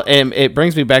 Well, and it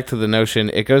brings me back to the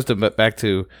notion, it goes back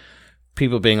to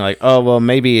people being like, oh, well,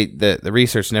 maybe the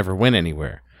research never went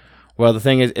anywhere. Well, the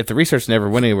thing is, if the research never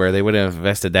went anywhere, they wouldn't have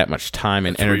invested that much time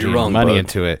and energy and money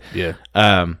into it. Yeah.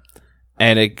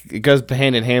 And it goes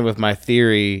hand in hand with my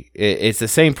theory. It's the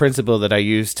same principle that I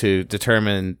used to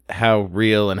determine how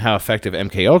real and how effective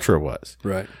MKUltra was.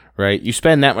 Right. Right? You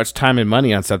spend that much time and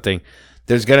money on something,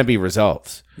 there's going to be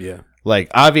results. Yeah.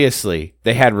 Like, obviously,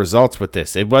 they had results with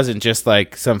this. It wasn't just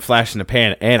like some flash in the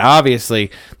pan. And obviously,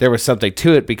 there was something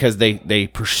to it because they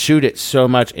pursued it so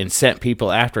much and sent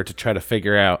people after it to try to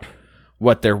figure out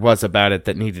what there was about it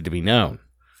that needed to be known.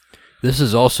 This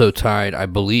is also tied, I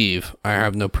believe, I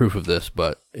have no proof of this,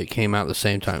 but it came out at the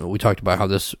same time. We talked about how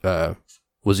this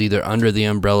was either under the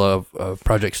umbrella of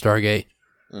Project Stargate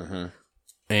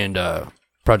and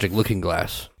Project Looking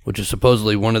Glass, which is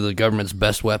supposedly one of the government's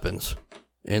best weapons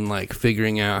in like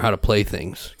figuring out how to play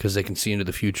things because they can see into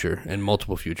the future and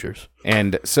multiple futures.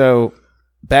 And so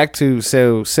back to,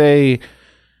 so say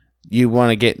you want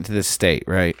to get into this state,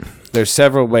 right? There's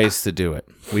several ways to do it.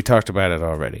 We talked about it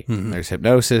already. Mm-hmm. There's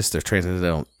hypnosis, there's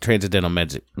transcendental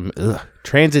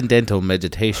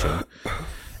meditation,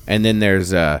 and then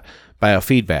there's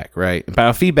biofeedback, right? And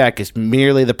biofeedback is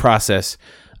merely the process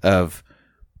of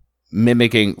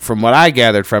mimicking. From what I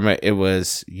gathered from it, it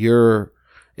was more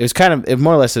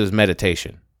or less it was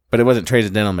meditation, but it wasn't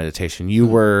transcendental meditation. You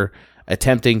were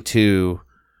attempting to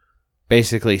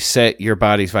basically set your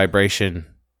body's vibration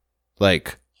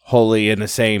like wholly in the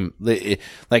same,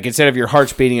 like instead of your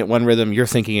heart's beating at one rhythm, you're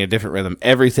thinking a different rhythm.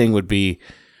 Everything would be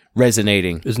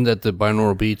resonating. Isn't that the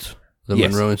binaural beats, the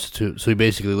Yes. Monroe Institute? So you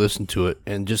basically listen to it,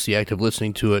 and just the act of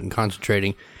listening to it and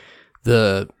concentrating,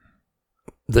 the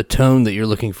tone that you're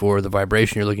looking for, the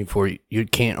vibration you're looking for, you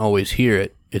can't always hear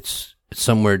it. It's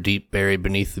somewhere deep buried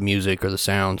beneath the music or the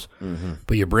sounds,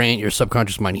 but your brain, your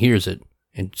subconscious mind hears it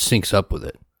and syncs up with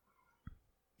it,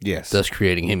 Yes. thus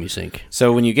creating HemiSync.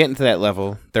 So when you get into that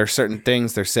level, there are certain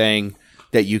things they're saying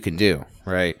that you can do,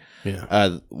 right?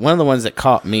 Yeah. One of the ones that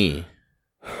caught me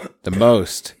the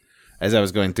most as I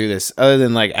was going through this, other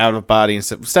than like out of body and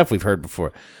stuff we've heard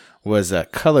before, was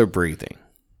color breathing.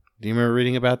 Do you remember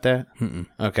reading about that? Mm-mm.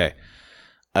 Okay.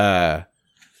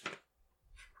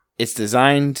 It's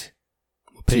designed.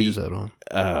 What page is that on?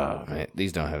 Oh man,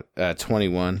 these don't have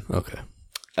 21. Okay.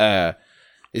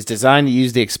 Is designed to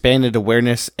use the expanded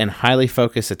awareness and highly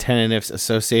focused attentiveness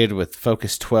associated with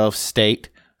Focus 12 state.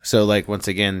 So, like, once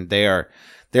again, they're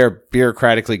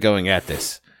bureaucratically going at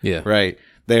this. Yeah. Right?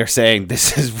 They're saying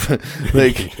this is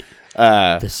like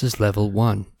This is level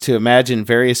 1. to imagine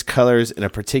various colors in a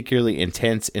particularly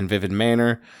intense and vivid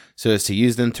manner so as to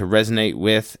use them to resonate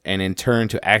with and in turn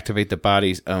to activate the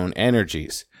body's own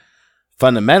energies.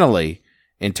 Fundamentally,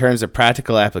 in terms of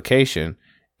practical application,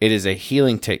 it is a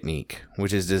healing technique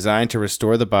which is designed to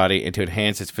restore the body and to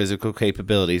enhance its physical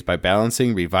capabilities by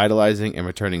balancing, revitalizing, and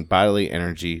returning bodily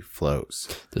energy flows.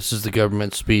 This is the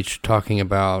government speech talking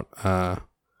about,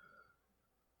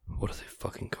 what are they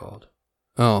fucking called?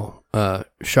 Oh,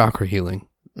 chakra healing.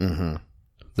 Mm-hmm.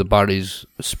 The body's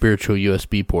spiritual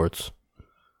USB ports.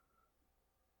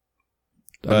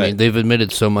 I mean, they've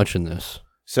admitted so much in this.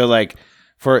 So, like,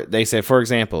 they say, for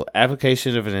example,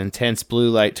 application of an intense blue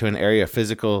light to an area of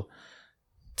physical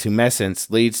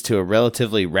tumescence leads to a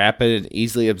relatively rapid and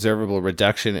easily observable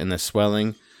reduction in the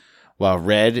swelling, while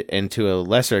red and to a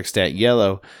lesser extent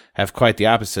yellow have quite the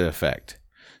opposite effect.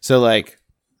 So, like,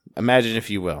 imagine, if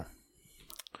you will,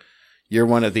 you're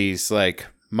one of these, like,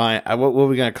 what are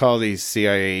we going to call these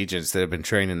CIA agents that have been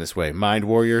trained in this way? Mind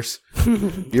warriors?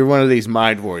 You're one of these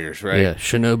mind warriors, right? Yeah,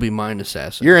 Shinobi mind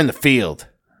assassin. You're in the field,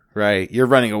 right? You're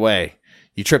running away.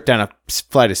 You trip down a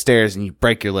flight of stairs and you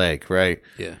break your leg, right?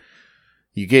 Yeah.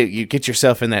 You get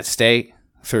yourself in that state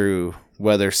through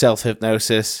whether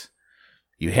self-hypnosis,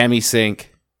 you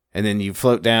hemi-sync, and then you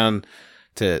float down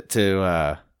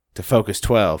to focus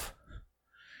 12,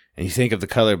 and you think of the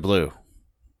color blue,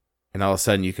 and all of a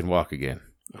sudden you can walk again.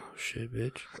 Oh, shit,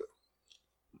 bitch.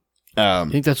 I I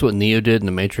think that's what Neo did in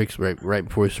The Matrix right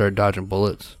before he started dodging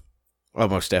bullets.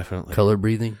 Almost definitely. Color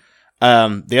breathing.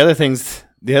 The other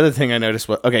thing I noticed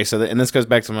was, okay, so and this goes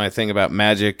back to my thing about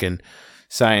magic and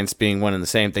science being one and the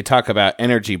same. They talk about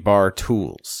energy bar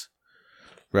tools,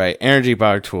 right? Energy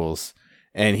bar tools.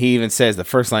 And he even says, the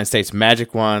first line states,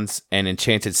 magic wands and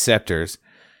enchanted scepters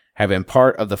have been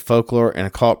part of the folklore and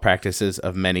occult practices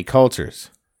of many cultures.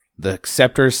 The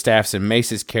scepters, staffs, and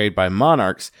maces carried by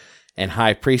monarchs and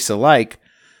high priests alike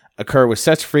occur with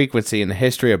such frequency in the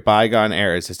history of bygone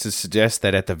eras as to suggest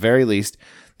that at the very least,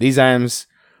 these items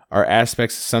are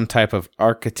aspects of some type of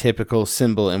archetypical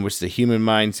symbol in which the human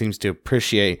mind seems to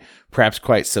appreciate, perhaps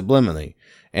quite subliminally.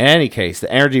 In any case,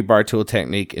 the energy bar tool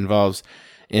technique involves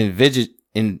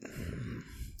envisaging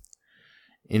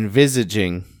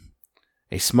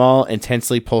a small,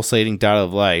 intensely pulsating dot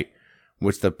of light,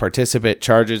 which the participant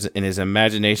charges in his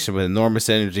imagination with enormous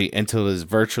energy until it is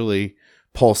virtually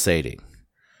pulsating.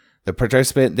 The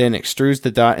participant then extrudes the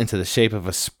dot into the shape of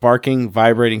a sparking,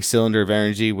 vibrating cylinder of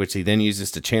energy, which he then uses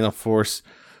to channel force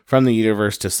from the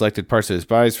universe to selected parts of his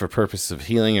body for purposes of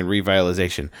healing and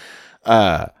revitalization.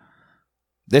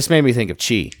 This made me think of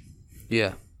Qi.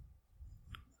 Yeah.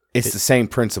 It's the same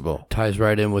principle. Ties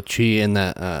right in with Qi and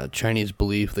that Chinese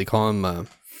belief. They call them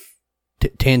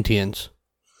Tantians.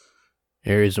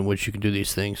 Areas in which you can do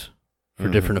these things for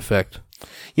different effect.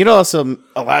 You know, also,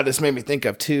 a lot of this made me think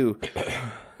of, too,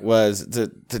 was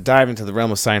to dive into the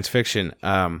realm of science fiction.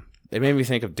 It made me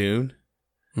think of Dune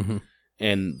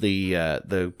and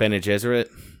the Bene Gesserit.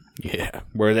 Yeah.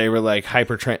 Where they were, like,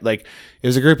 hyper-trained. Like, it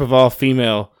was a group of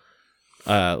all-female,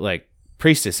 like,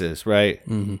 priestesses, right?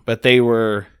 Mm-hmm. But they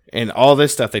were, and all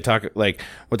this stuff they talk, like,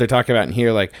 what they're talking about in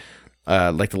here, like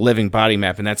the living body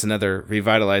map, and that's another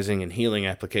revitalizing and healing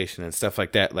application and stuff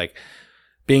like that. Like,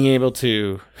 being able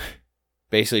to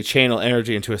basically channel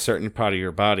energy into a certain part of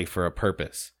your body for a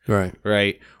purpose.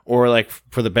 Right? Or, like,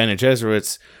 for the Bene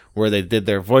Gesserits, where they did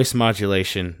their voice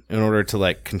modulation in order to,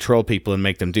 like, control people and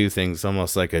make them do things,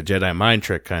 almost like a Jedi mind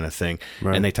trick kind of thing.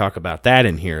 Right. And they talk about that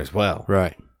in here as well.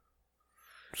 Right.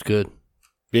 It's good.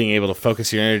 Being able to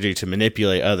focus your energy to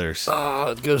manipulate others.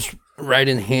 Oh, it goes right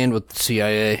in hand with the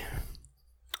CIA.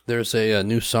 There's a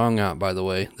new song out, by the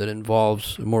way, that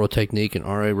involves Immortal Technique and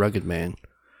R.A. Rugged Man.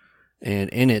 And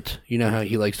in it, you know how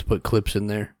he likes to put clips in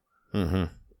there? Mm-hmm.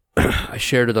 I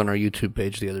shared it on our YouTube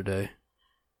page the other day.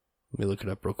 Let me look it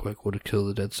up real quick. Would it kill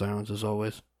the dead silence, as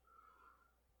always?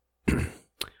 The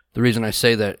reason I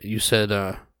say that, you said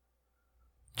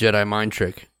Jedi Mind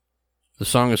Trick. The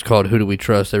song is called Who Do We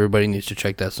Trust? Everybody needs to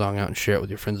check that song out and share it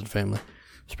with your friends and family,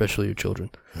 especially your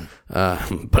children.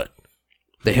 But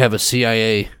they have a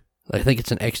CIA, I think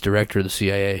it's an ex-director of the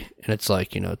CIA, and it's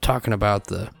like, you know, talking about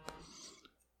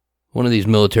one of these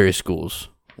military schools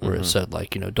where it said,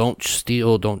 like, you know, don't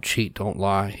steal, don't cheat, don't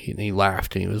lie. And he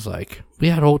laughed, and he was like, we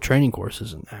had whole training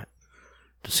courses in that,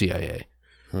 the CIA.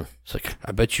 It's like,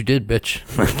 I bet you did, bitch.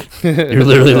 You're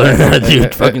literally learning how to do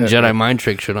fucking Jedi mind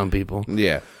trick shit on people.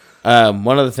 Yeah.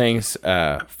 One of the things,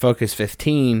 Focus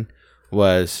 15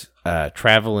 was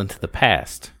travel into the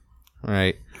past,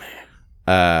 right?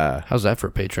 How's that for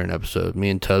a Patreon episode? Me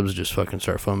and Tubbs just fucking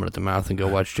start foaming at the mouth and go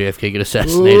watch JFK get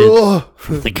assassinated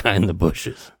from the guy in the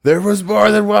bushes. There was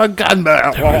more than one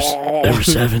gunman. There were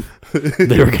 7.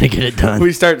 They were gonna get it done.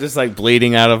 We start just like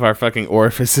bleeding out of our fucking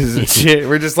orifices and shit.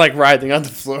 We're just like writhing on the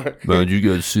floor. Man, you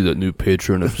guys see that new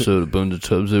Patreon episode of Bones and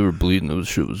Tubbs? They were bleeding. Those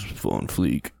shit was on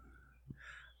fleek.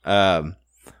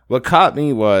 What caught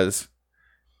me was,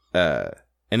 and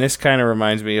this kind of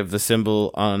reminds me of the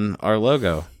symbol on our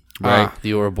logo. Right,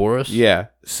 the Ouroboros. Yeah.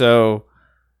 So,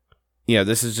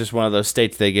 this is just one of those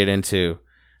states they get into.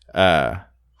 But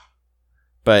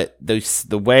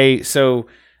the way, so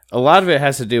a lot of it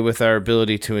has to do with our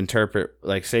ability to interpret,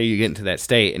 like, say you get into that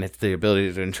state, and it's the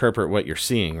ability to interpret what you're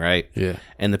seeing, right? Yeah.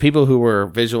 And the people who were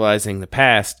visualizing the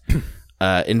past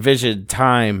envisioned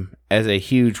time as a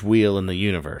huge wheel in the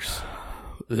universe.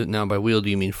 Now, by wheel, do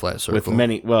you mean flat circle? With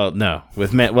many,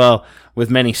 with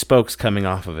many spokes coming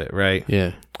off of it, right?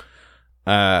 Yeah.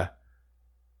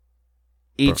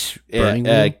 Each Burning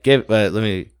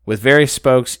wheel? with various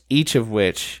spokes, each of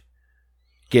which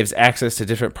gives access to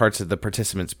different parts of the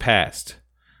participant's past.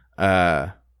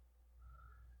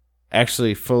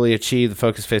 Actually fully achieved the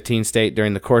Focus 15 state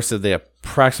during the course of the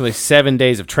approximately 7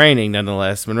 days of training.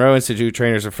 Nonetheless, Monroe Institute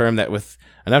trainers affirm that with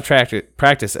enough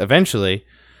practice, eventually,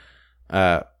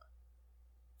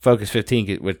 Focus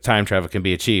 15 with time travel can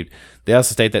be achieved. They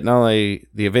also state that not only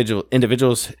the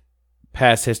individual's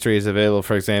past history is available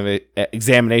for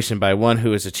examination by one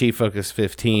who has achieved Focus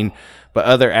 15, but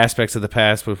other aspects of the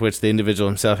past with which the individual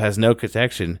himself has no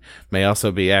connection may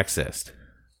also be accessed.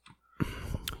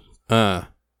 The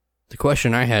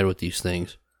question I had with these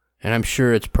things, and I'm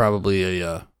sure it's probably it's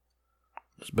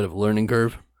a bit of a learning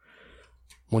curve.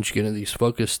 Once you get into these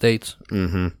focus states,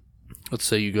 let's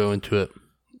say you go into it,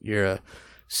 you're a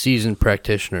seasoned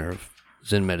practitioner of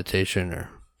Zen meditation or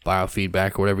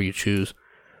biofeedback or whatever you choose,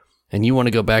 and you want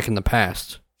to go back in the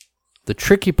past. The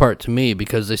tricky part to me,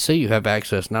 because they say you have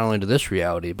access not only to this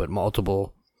reality, but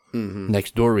multiple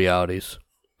next door realities,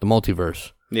 the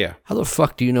multiverse. Yeah. How the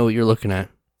fuck do you know what you're looking at?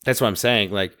 That's what I'm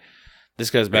saying. Like, this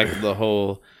goes back to the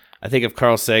whole, I think of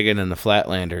Carl Sagan and the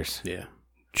Flatlanders. Yeah.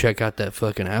 Check out that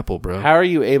fucking apple, bro. How are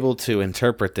you able to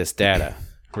interpret this data,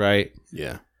 right?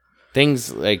 Yeah.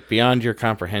 Things like beyond your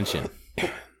comprehension.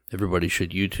 Everybody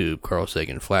should YouTube Carl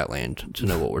Sagan Flatland to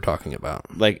know what we're talking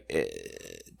about. Like,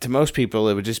 to most people,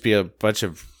 it would just be a bunch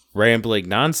of rambling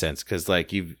nonsense. Because,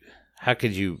 like, how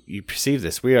could you perceive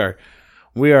this? We are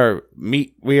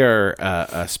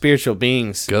spiritual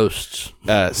beings, Ghosts.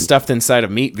 stuffed inside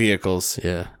of meat vehicles.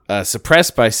 Yeah.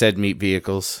 Suppressed by said meat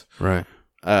vehicles. Right.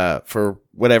 For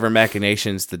whatever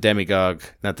machinations the demiurge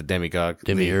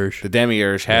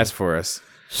has for us.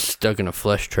 Stuck in a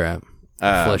flesh trap.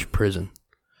 A flesh prison.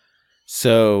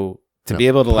 So to be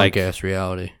able to like ass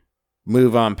reality,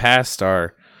 move on past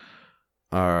our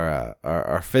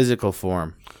physical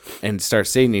form and start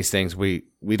seeing these things, we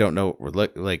don't know what we're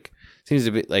like. Seems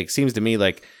to me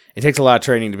like it takes a lot of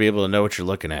training to be able to know what you're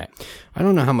looking at. I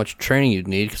don't know how much training you'd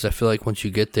need, because I feel like once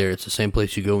you get there, it's the same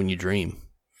place you go when you dream.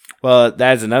 Well,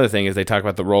 that's another thing, is they talk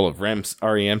about the role of REM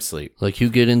sleep. Like, you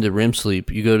get into REM sleep,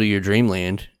 you go to your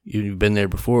dreamland, you've been there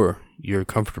before, you're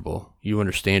comfortable, you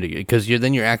understand it, because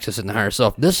then you're accessing the higher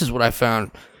self. This is what I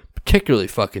found particularly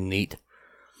fucking neat.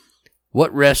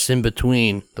 What rests in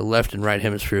between the left and right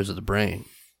hemispheres of the brain?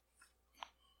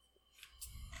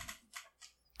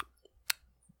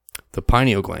 The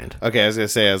pineal gland. Okay, I was gonna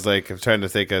say, I'm trying to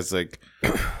think,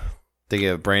 thinking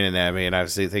of brain anatomy, and I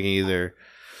was thinking either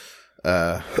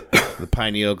the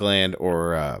pineal gland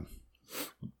or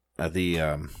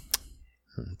the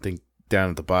thing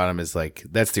down at the bottom is like,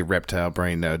 that's the reptile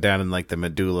brain, though, down in like the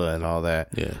medulla and all that.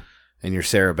 Yeah. And your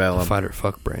cerebellum. The fight or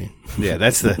fuck brain. Yeah,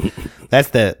 that's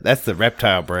the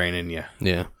reptile brain in you.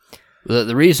 Yeah.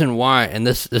 The reason why, and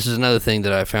this is another thing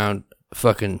that I found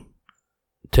fucking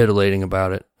titillating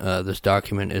about it, this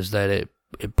document, is that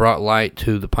it brought light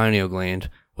to the pineal gland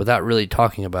without really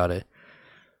talking about it.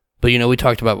 But, we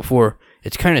talked about before,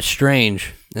 it's kind of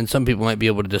strange, and some people might be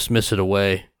able to dismiss it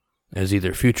away as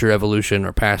either future evolution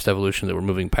or past evolution that we're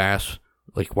moving past.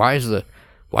 Like, why does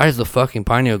the fucking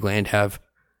pineal gland have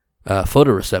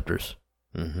photoreceptors?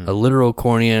 Mm-hmm. A literal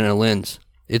cornea and a lens.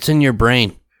 It's in your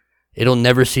brain. It'll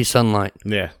never see sunlight.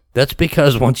 Yeah. That's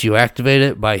because once you activate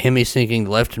it by hemisyncing the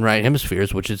left and right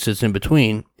hemispheres, which it sits in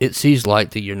between, it sees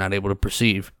light that you're not able to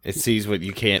perceive. It sees what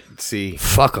you can't see.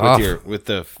 Fuck off. With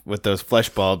those flesh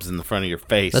bulbs in the front of your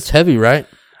face. That's heavy, right?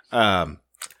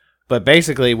 But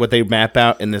basically what they map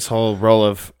out in this whole role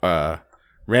of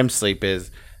REM sleep is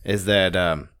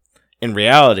that in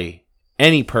reality,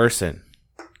 any person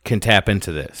can tap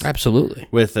into this. Absolutely.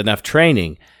 With enough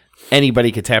training,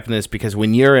 anybody can tap into this, because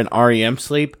when you're in REM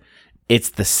sleep, it's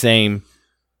the same,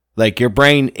 like, your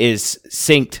brain is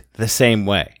synced the same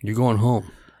way. You're going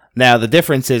home. Now, the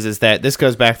difference is that this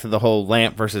goes back to the whole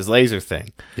lamp versus laser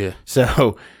thing. Yeah.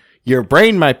 So your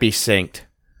brain might be synced,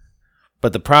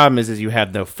 but the problem is you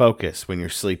have no focus when you're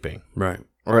sleeping. Right.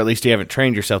 Or at least you haven't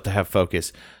trained yourself to have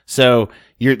focus. So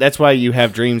that's why you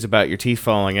have dreams about your teeth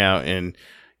falling out, and,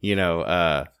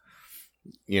 I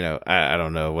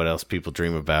don't know what else people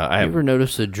dream about. You ever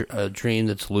notice a dream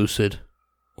that's lucid?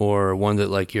 Or one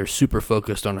that, like, you're super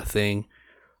focused on a thing,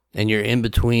 and you're in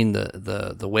between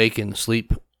the wake and the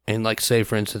sleep, And like, say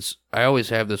for instance, I always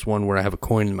have this one where I have a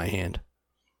coin in my hand,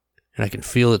 and I can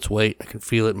feel its weight. I can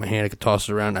feel it in my hand. I can toss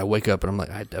it around. And I wake up and I'm like,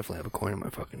 I definitely have a coin in my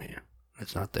fucking hand.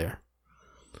 It's not there.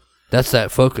 That's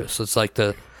that focus. It's like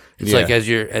like as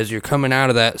you're coming out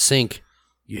of that sink,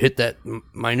 you hit that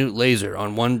minute laser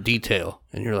on one detail,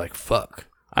 and you're like, fuck.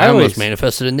 I almost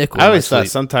manifested a nickel. I always thought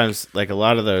sometimes, like a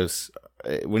lot of those,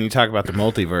 when you talk about the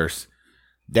multiverse,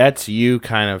 that's you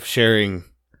kind of sharing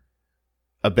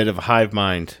a bit of a hive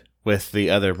mind with the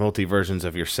other multi-versions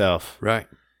of yourself. Right.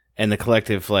 And the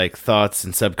collective, like, thoughts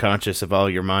and subconscious of all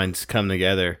your minds come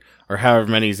together, or however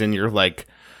many's in your, like,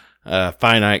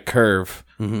 finite curve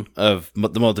of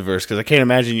the multiverse. Because I can't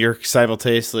imagine you're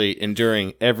simultaneously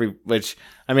enduring which,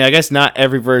 I mean, I guess not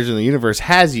every version of the universe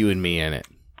has you and me in it.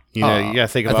 You know, you gotta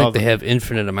think of all. I think they have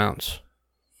infinite amounts.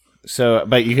 So,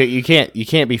 but you can't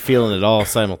be feeling it all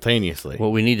simultaneously.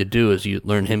 What we need to do is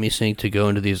learn Hemisync to go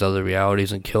into these other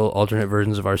realities and kill alternate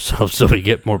versions of ourselves so we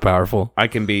get more powerful. There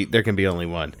can be only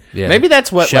one. Yeah. Maybe that's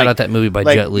what. Shout out that movie by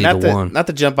Jet Li, The One. Not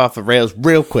to jump off the rails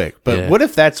real quick, but what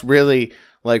if that's really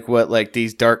like what like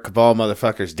these Dark Cabal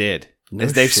motherfuckers did?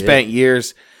 Is they've spent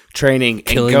years training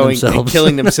and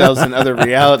killing themselves in other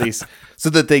realities so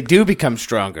that they do become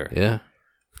stronger. Yeah.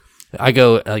 I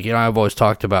go, like, you know, I've always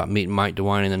talked about meeting Mike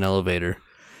DeWine in an elevator,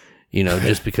 you know,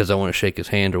 just because I want to shake his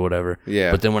hand or whatever.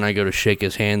 Yeah. But then when I go to shake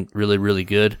his hand really, really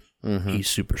good, he's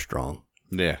super strong.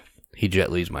 Yeah. He Jet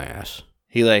Li's my ass.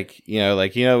 He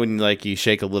when like you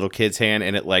shake a little kid's hand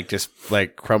and it like just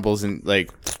like crumbles and like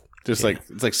just like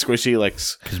it's like squishy, like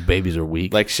because babies are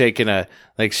weak, like shaking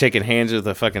hands with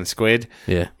a fucking squid.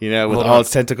 Yeah. You know, with all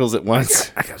its tentacles at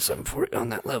once. I got something for you on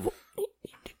that level.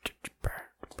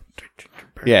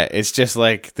 Yeah, it's just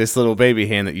like this little baby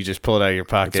hand that you just pulled out of your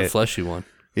pocket. It's a fleshy one.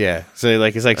 Yeah, so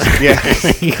like it's like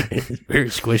it's very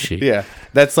squishy. Yeah,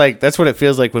 that's what it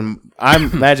feels like when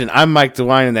imagine I'm Mike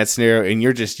DeWine in that scenario and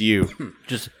you're just you,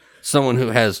 just someone who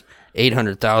has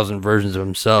 800,000 versions of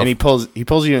himself, and he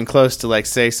pulls you in close to like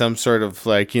say some sort of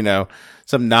like, you know,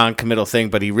 some non-committal thing,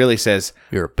 but he really says,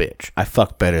 "You're a bitch. I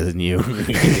fuck better than you."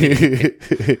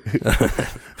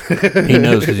 He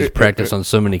knows because he's practiced on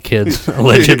so many kids,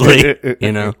 allegedly.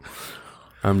 You know,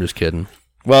 I'm just kidding.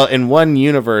 Well, in one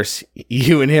universe,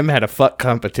 you and him had a fuck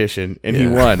competition, and he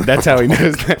won. That's how he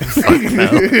knows that. Fuck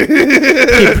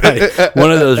no.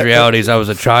 One of those realities, I was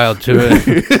a child to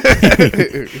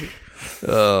it.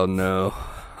 Oh no,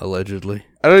 allegedly.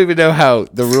 I don't even know how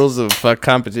the rules of fuck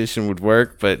competition would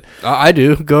work, but I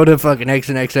do. Go to fucking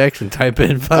XNXX and type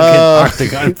in fucking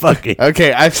Octagon fucking.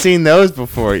 Okay, I've seen those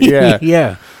before. Yeah,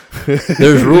 yeah.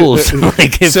 There's rules.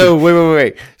 So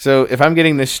wait. So if I'm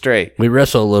getting this straight, we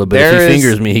wrestle a little bit. If he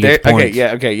fingers me, he gets points.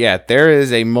 Okay, yeah. There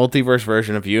is a multiverse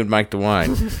version of you and Mike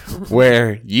DeWine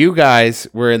where you guys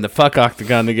were in the fuck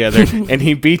octagon together, and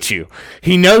he beat you.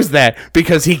 He knows that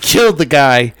because he killed the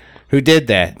guy who did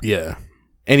that. Yeah.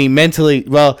 And he mentally,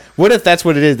 well, what if that's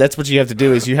what it is? That's what you have to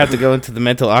do is you have to go into the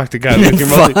mental octagon with your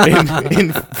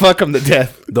and fuck him to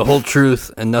death. The whole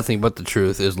truth and nothing but the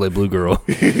truth is Le Blue Girl.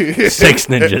 6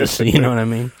 ninjas, you know what I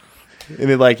mean? And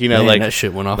it like, you know, like that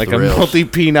shit went off like the rails. A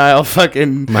multi-penile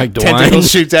fucking Mike DeWine. tentacle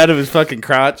shoots out of his fucking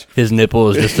crotch. His nipple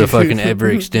is just a fucking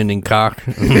ever-extending cock.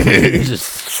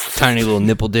 Just tiny little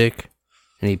nipple dick.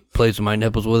 And he plays with my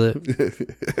nipples with it.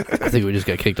 I think we just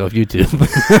got kicked off YouTube.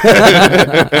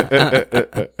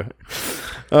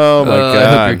 Oh my god!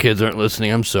 I hope your kids aren't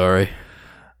listening. I'm sorry.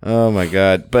 Oh my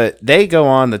god! But they go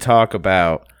on to talk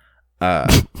about. I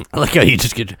like how you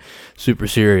just get super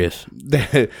serious.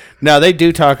 No, they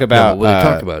do talk about. No, what they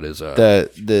talk about is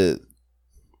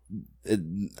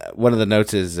one of the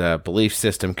notes is belief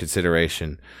system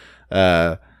consideration,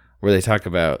 where they talk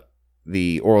about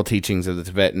the oral teachings of the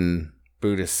Tibetan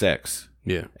Buddhist sects,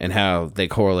 and how they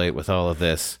correlate with all of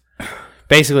this.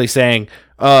 Basically saying,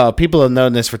 people have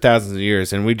known this for thousands of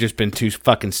years, and we've just been too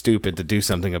fucking stupid to do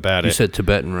something about it. You said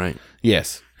Tibetan, right?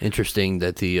 Yes. Interesting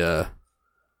that the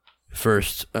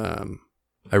first,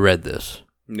 I read this.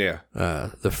 Yeah.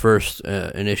 The first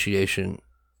initiation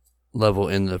level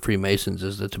in the Freemasons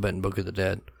is the Tibetan Book of the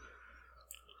Dead.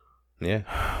 Yeah.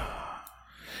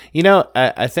 You know,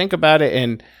 I think about it,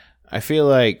 and I feel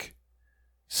like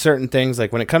certain things,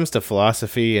 like when it comes to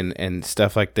philosophy and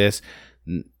stuff like this,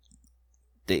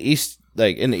 the East,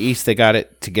 like in the East, they got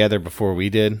it together before we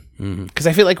did. Because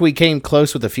I feel like we came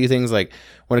close with a few things, like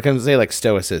when it comes to, say, like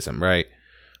Stoicism, right?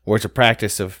 Where it's a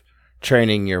practice of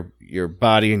training your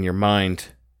body and your mind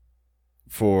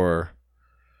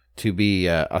to be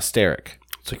austeric.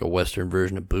 It's like a Western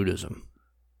version of Buddhism.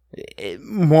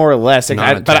 More or less.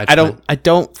 Like but I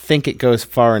don't think it goes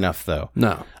far enough, though.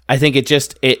 No. I think it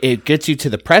just it gets you to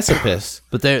the precipice.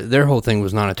 But their whole thing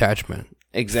was non-attachment.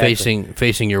 Exactly.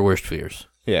 facing your worst fears,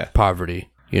 Yeah. poverty,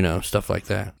 stuff like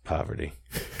that. Poverty.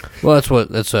 Well, that's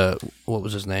what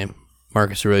was his name?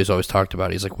 Marcus Aurelius always talked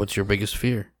about. He's like, what's your biggest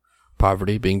fear?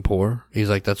 Poverty, being poor. He's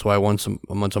like, that's why once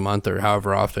a month or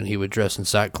however often he would dress in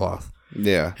sackcloth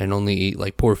Yeah. and only eat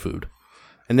like poor food.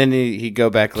 And then he'd go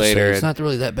back later. So it's not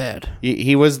really that bad.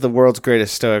 He was the world's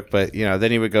greatest Stoic, but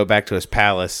then he would go back to his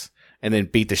palace and then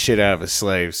beat the shit out of his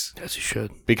slaves As he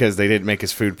should. because they didn't make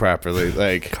his food properly.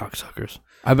 Like, Cocksuckers.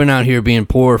 I've been out here being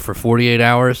poor for 48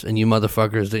 hours, and you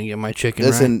motherfuckers didn't get my chicken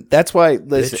listen, right. that's why.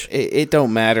 Bitch. It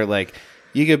don't matter. Like,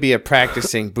 you could be a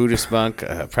practicing Buddhist monk,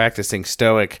 a practicing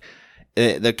Stoic.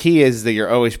 The key is that you're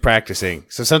always practicing.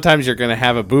 So sometimes you're going to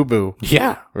have a boo-boo,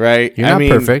 Yeah. right? You're not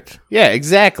perfect. Yeah,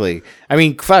 exactly. I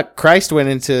mean, fuck, Christ went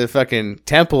into the fucking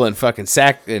temple and fucking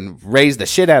sacked and raised the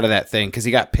shit out of that thing because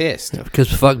he got pissed.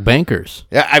 Because fuck bankers.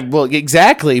 Yeah, well,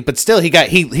 exactly. But still,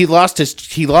 he lost his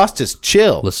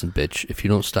chill. Listen, bitch, if you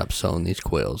don't stop selling these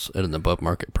quails at an above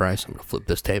market price, I'm going to flip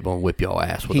this table and whip y'all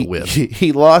ass with a whip.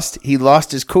 He lost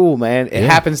his cool, man. It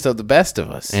happens to the best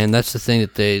of us. And that's the thing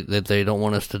that they don't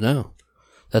want us to know.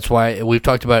 That's why we've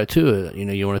talked about it too.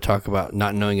 You want to talk about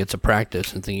not knowing it's a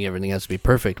practice and thinking everything has to be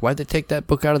perfect. Why'd they take that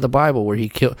book out of the Bible where he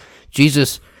killed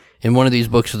Jesus in one of these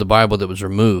books of the Bible that was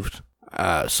removed?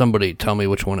 Somebody tell me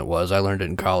which one it was. I learned it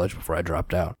in college before I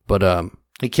dropped out. But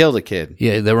He killed a kid.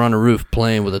 yeah, they were on a roof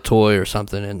playing with a toy or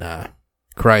something, and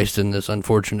Christ and this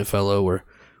unfortunate fellow were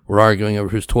arguing over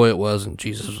whose toy it was, and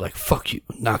Jesus was like, "Fuck you,"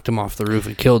 knocked him off the roof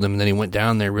and killed him. And then he went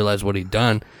down there, realized what he'd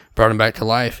done, brought him back to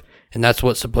life. And that's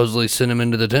what supposedly sent him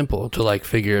into the temple to like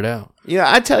figure it out.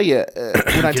 I tell you,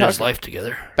 when I Get talk his life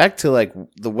together. back to like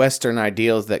the Western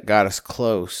ideals that got us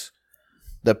close,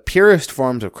 the purest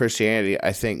forms of Christianity,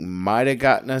 I think, might have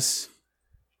gotten us.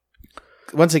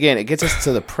 Once again, it gets us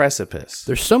to the precipice.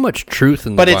 There's so much truth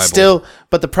in the But Bible. it's still.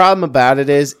 But the problem about it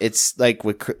is, it's like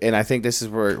and I think this is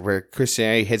where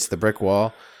Christianity hits the brick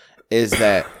wall, is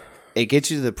that it gets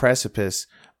you to the precipice.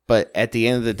 But at the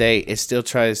end of the day, it still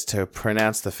tries to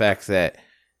pronounce the fact that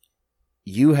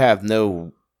you have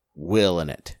no will in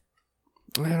it.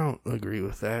 I don't agree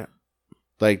with that.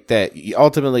 Like that,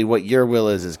 ultimately, what your will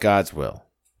is God's will,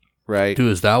 right? Do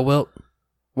as thou wilt.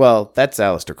 Well, that's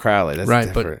Aleister Crowley. That's Right,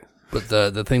 different. but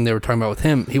the thing they were talking about with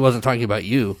him, he wasn't talking about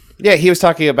you, Yeah, he was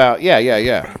talking about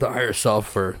the higher self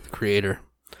for the creator.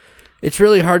 It's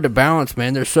really hard to balance,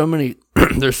 man. There's so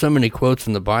many quotes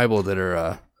in the Bible that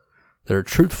are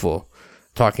truthful,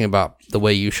 talking about the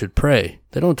way you should pray.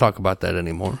 They don't talk about that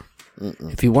anymore.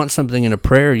 If you want something in a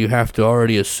prayer, you have to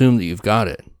already assume that you've got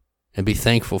it and be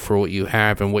thankful for what you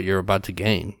have and what you're about to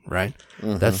gain, right?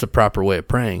 That's the proper way of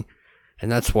praying.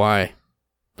 And that's why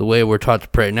the way we're taught to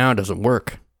pray now doesn't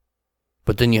work.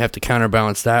 But then you have to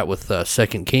counterbalance that with 2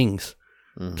 Kings,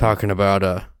 talking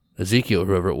about Ezekiel,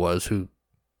 whoever it was, who,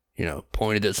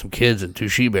 pointed at some kids and 2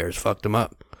 she-bears fucked them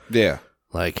up. Yeah.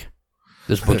 Like,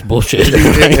 this book's bullshit.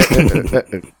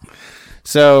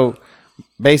 So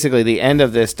basically, the end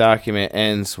of this document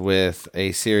ends with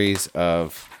a series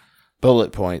of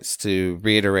bullet points to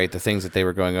reiterate the things that they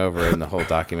were going over in the whole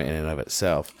document in and of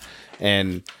itself.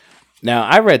 And now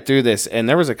I read through this, and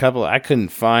there was a couple I couldn't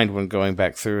find when going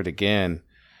back through it again.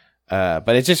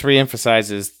 But it just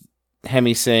reemphasizes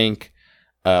Hemisync,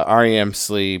 REM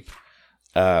sleep.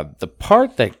 The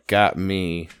part that got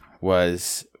me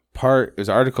was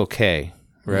Article K,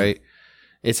 right?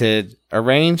 It said,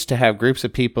 arrange to have groups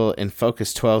of people in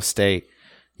Focus 12 state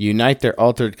unite their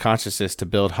altered consciousness to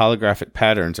build holographic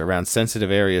patterns around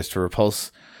sensitive areas to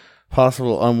repulse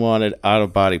possible unwanted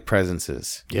out-of-body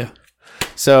presences. Yeah.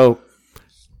 So,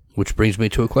 Which brings me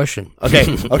to a question.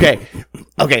 okay.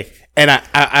 And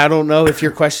I don't know if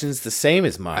your question's the same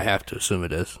as mine. I have to assume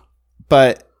it is.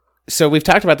 But so we've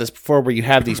talked about this before, where you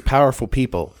have these powerful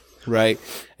people, right?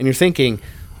 And you're thinking,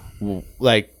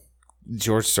 like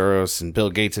George Soros and Bill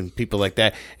Gates and people like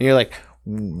that, and you're like,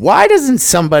 why doesn't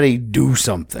somebody do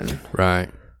something? Right.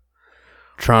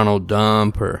 Tronald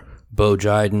Dump or Bo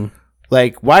Jiden.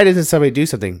 Like, why doesn't somebody do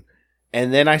something?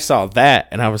 And then I saw that,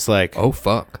 and I was like, Oh,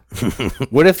 fuck.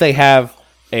 what if they have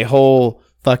a whole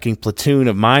fucking platoon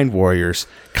of mind warriors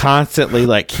constantly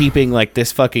like keeping like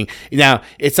this fucking... Now,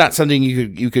 it's not something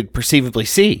you could perceivably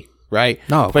see, right?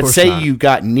 No, of but course say not. you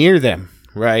got near them,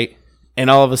 right? And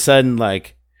all of a sudden,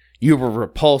 like, you were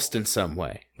repulsed in some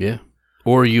way. Yeah.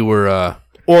 Or you were...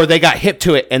 Or they got hip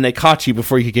to it and they caught you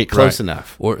before you could get close Right.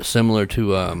 enough. Or similar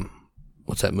to,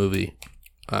 what's that movie?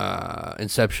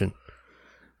 Inception.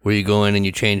 Where you go in and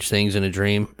you change things in a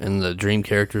dream, and the dream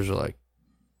characters are like,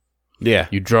 Yeah,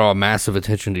 you draw massive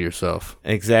attention to yourself.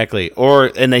 exactly.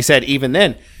 And they said even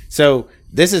then, so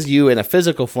This is you in a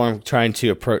physical form trying to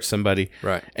approach somebody,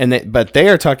 Right. But they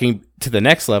are talking to the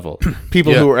next level.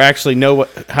 People Yeah. who are actually know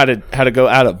how to go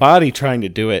out of body trying to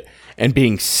do it and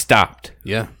being stopped.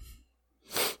 Yeah.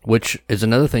 Which is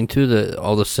another thing too,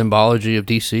 all the symbology of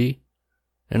DC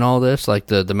and all this, like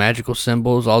the magical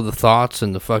symbols, all the thoughts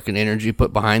and the fucking energy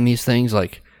put behind these things,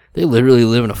 like they literally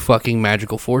live in a fucking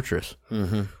magical fortress.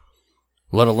 Mm-hmm.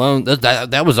 Let alone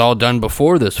that was all done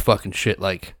before this fucking shit.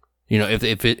 Like, you know,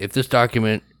 if this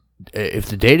document, if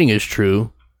the dating is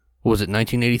true, what was it,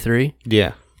 1983?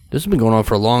 Yeah. This has been going on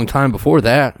for a long time before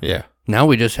that. Yeah. Now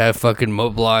we just have fucking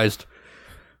mobilized,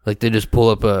 like they just pull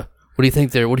up a. What do you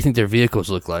think their vehicles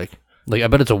look like? Like I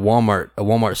bet it's a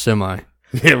Walmart semi.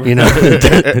 You know,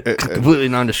 completely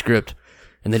nondescript,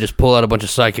 and they just pull out a bunch of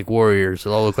psychic warriors. They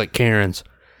all look like Karens,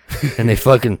 and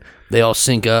they all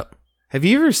sync up. Have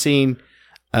you ever seen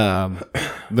the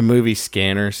movie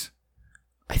Scanners?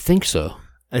 I think so.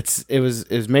 It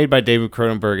was made by David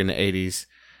Cronenberg in the 80s.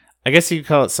 I guess you could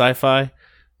call it sci-fi,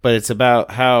 but it's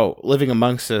about how living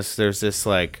amongst us, there's this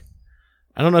like,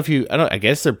 I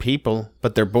guess they're people,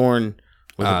 but they're born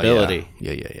with ability.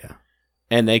 Yeah.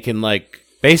 And they can like,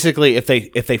 basically if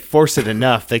they force it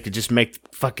enough, they could just make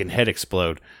the fucking head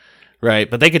explode. Right?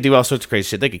 But they could do all sorts of crazy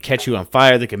shit. They could catch you on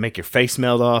fire. They could make your face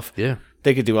melt off. Yeah.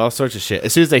 They could do all sorts of shit.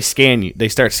 As soon as they scan you, they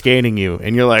start scanning you,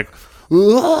 and you're like,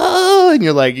 whoa! And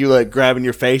you're like grabbing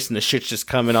your face, and the shit's just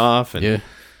coming off. And Yeah.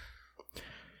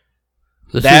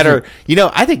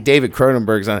 I think David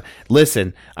Cronenberg's on.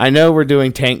 Listen, I know we're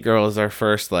doing Tank Girl as our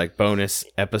first like bonus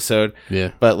episode.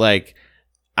 Yeah. But like,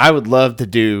 I would love to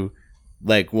do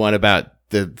like one about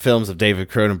the films of David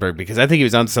Cronenberg, because I think he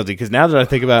was onto something. Because now that I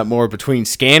think about it more, between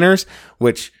Scanners,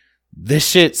 which this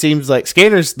shit seems like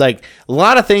Scanners, like a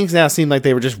lot of things now seem like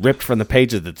they were just ripped from the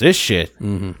pages of this shit,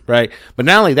 right? But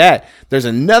not only that, there's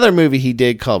another movie he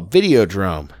did called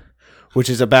Videodrome, which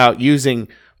is about using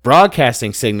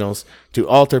broadcasting signals to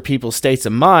alter people's states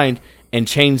of mind and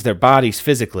change their bodies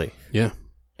physically. Yeah.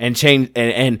 And change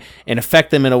and affect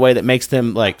them in a way that makes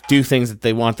them like do things that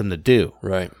they want them to do.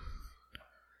 Right.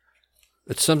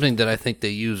 It's something that I think they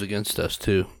use against us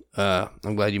too.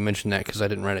 I'm glad you mentioned that because I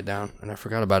didn't write it down and I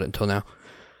forgot about it until now.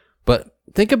 But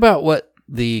think about what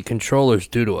the controllers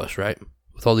do to us, right?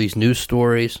 With all these news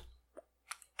stories,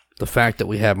 the fact that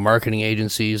we have marketing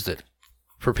agencies that,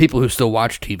 for people who still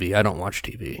watch TV, I don't watch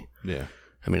TV. Yeah.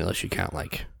 I mean, unless you count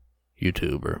like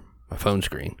YouTube or my phone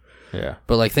screen. Yeah.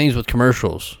 But like things with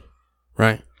commercials,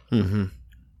 right? Mm-hmm.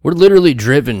 We're literally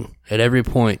driven at every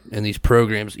point in these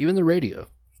programs, even the radio,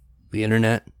 the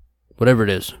internet, whatever it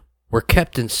is. We're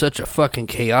kept in such a fucking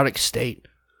chaotic state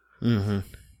to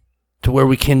where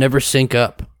we can never sync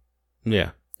up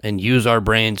and use our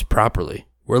brains properly.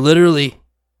 We're literally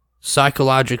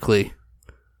psychologically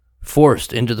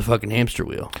forced into the fucking hamster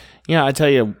wheel. Yeah, I tell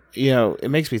you, it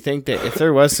makes me think that if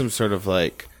there was some sort of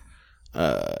like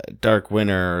dark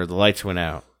winter or the lights went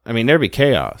out, I mean, there'd be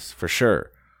chaos for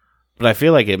sure. But I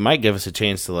feel like it might give us a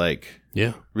chance to like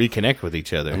reconnect with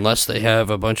each other. Unless they have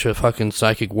a bunch of fucking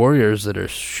psychic warriors that are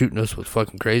shooting us with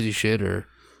fucking crazy shit or...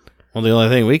 Well, the only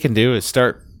thing we can do is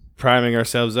start priming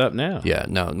ourselves up now. Yeah,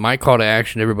 no. My call to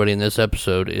action, everybody in this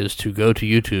episode, is to go to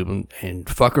YouTube and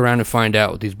fuck around and find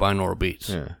out with these binaural beats.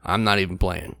 Yeah. I'm not even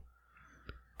playing.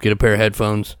 Get a pair of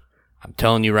headphones. I'm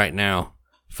telling you right now,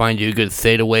 find you a good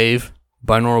theta wave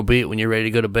binaural beat when you're ready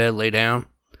to go to bed, lay down,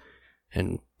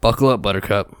 and buckle up,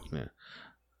 Buttercup. Yeah.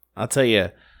 I'll tell you,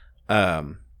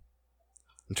 I'm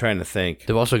trying to think.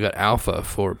 They've also got alpha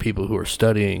for people who are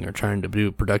studying or trying to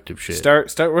do productive shit.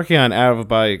 Start working on out of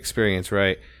body experience,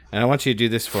 right? And I want you to do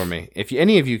this for me. If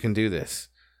any of you can do this,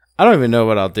 I don't even know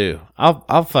what I'll do.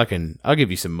 I'll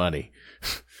give you some money,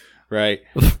 right?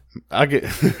 I'll get.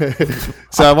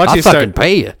 So I want you to start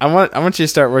pay you. I want you to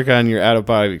start working on your out of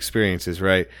body experiences,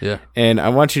 right? Yeah. And I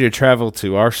want you to travel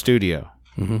to our studio,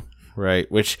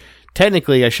 right? Which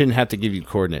technically I shouldn't have to give you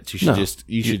coordinates.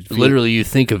 You should literally you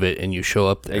think of it and you show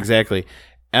up there. Exactly.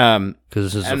 Because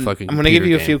this is a fucking. I'm going to give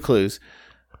you a few clues.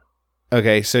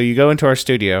 Okay, so you go into our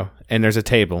studio and there's a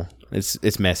table.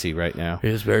 It's messy right now. It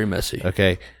is very messy.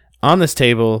 Okay, on this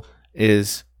table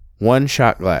is one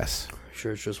shot glass.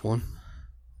 Sure, it's just one.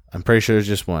 I'm pretty sure there's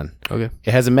just one. Okay.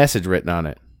 It has a message written on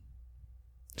it.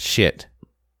 Shit.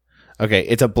 Okay,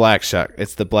 it's a black shot.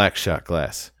 It's the black shot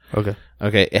glass. Okay.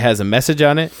 Okay, it has a message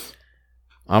on it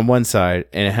on one side,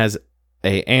 and it has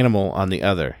a animal on the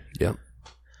other. Yep.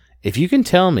 If you can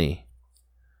tell me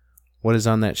what is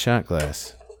on that shot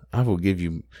glass, I will give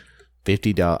you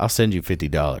 $50. I'll send you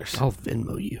 $50. I'll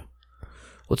Venmo you.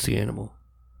 What's the animal?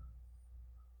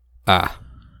 I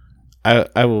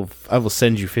will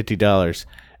send you $50,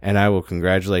 and I will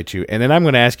congratulate you. And then I'm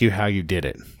going to ask you how you did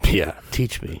it. Yeah,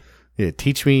 teach me. Yeah,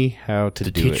 teach me how to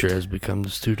The do it. teacher has become the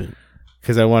student.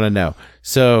 Because I want to know.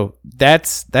 So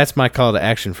that's my call to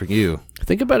action for you.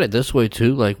 Think about it this way,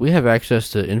 too. Like, we have access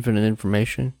to infinite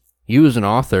information. You, as an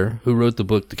author who wrote the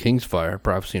book The King's Fire,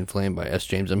 Prophecy and Flame by S.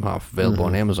 James Imhoff, available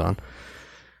on Amazon.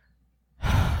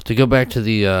 To go back to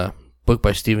the book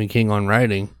by Stephen King on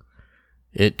writing,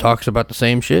 it talks about the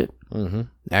same shit. Mm-hmm.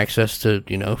 Access to,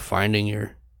 finding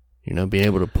your, being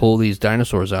able to pull these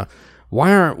dinosaurs out.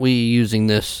 Why aren't we using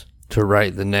this to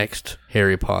write the next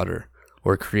Harry Potter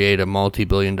or create a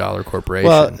multi-billion-dollar corporation?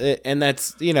 Well, and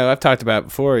that's, I've talked about it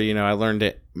before, I learned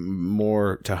it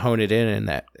more to hone it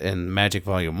in Magic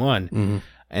Volume 1. Mm-hmm.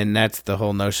 And that's the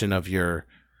whole notion of your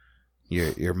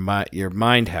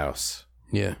mind house,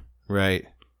 Yeah. right?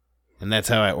 And that's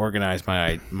how I organize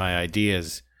my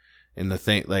ideas in the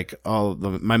thing, like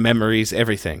my memories,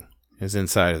 everything is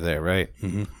inside of there, right?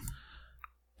 Mm-hmm.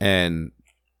 And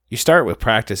you start with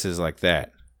practices like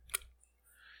that.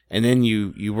 And then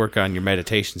you work on your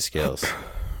meditation skills.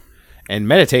 And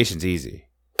meditation's easy.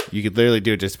 You could literally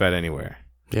do it just about anywhere.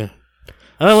 Yeah.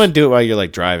 I don't want to do it while you're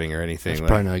like driving or anything. That's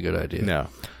probably not a good idea. No.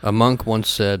 A monk once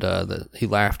said that he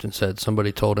laughed and said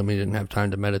somebody told him he didn't have time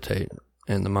to meditate.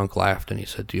 And the monk laughed and he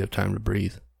said, "Do you have time to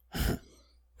breathe?"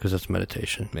 Because that's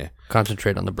meditation. Yeah.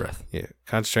 Concentrate on the breath. Yeah.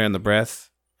 Concentrate on the breath.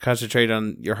 Concentrate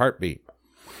on your heartbeat.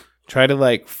 Try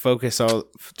to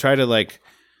try to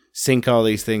sync all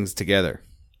these things together.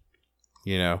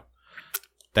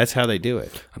 That's how they do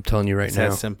it. I'm telling you right It's now.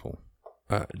 that simple.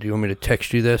 Do you want me to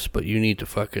text you this? But you need to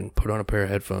fucking put on a pair of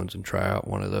headphones and try out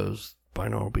one of those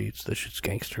binaural beats. That shit's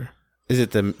gangster. Is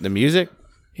it the music?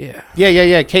 Yeah.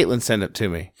 Yeah. Caitlin sent it to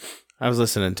me. I was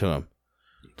listening to him.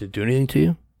 Did it do anything to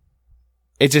you?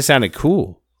 It just sounded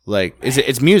cool.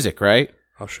 It's music, right?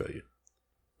 I'll show you.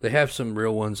 They have some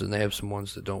real ones and they have some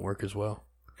ones that don't work as well.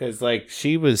 Because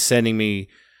she was sending me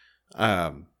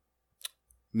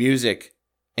music,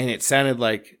 and it sounded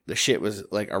like the shit was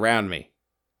around me.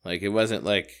 It wasn't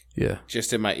Yeah.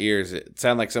 just in my ears. It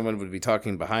sounded like someone would be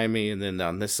talking behind me and then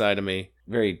on this side of me.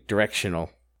 Very directional.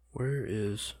 Where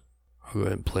is... I'll go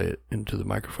ahead and play it into the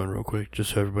microphone real quick,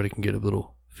 just so everybody can get a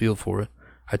little feel for it.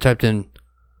 I typed in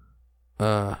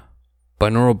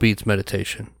binaural beats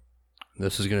meditation.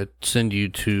 This is going to send you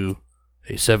to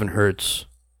a 7 hertz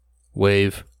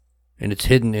wave, and it's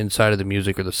hidden inside of the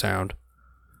music or the sound.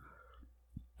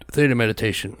 Theta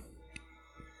meditation.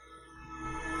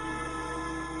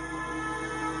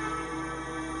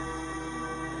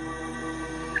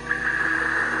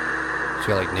 It's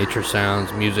got nature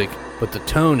sounds, music, but the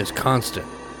tone is constant.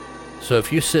 So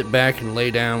if you sit back and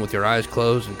lay down with your eyes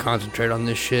closed and concentrate on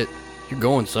this shit, you're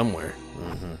going somewhere.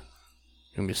 Mm-hmm. You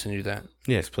want me to send you that?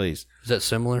 Yes, please. Is that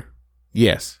similar?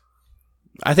 Yes.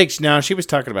 I think she was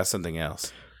talking about something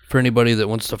else. For anybody that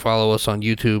wants to follow us on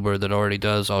YouTube or that already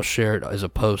does, I'll share it as a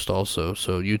post also.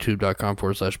 So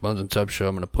youtube.com/Bones and Sub Show.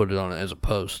 I'm going to put it on as a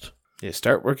post. Yeah,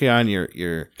 start working on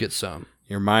your Get some.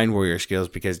 Your mind warrior skills,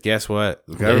 because guess what?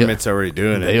 The government's already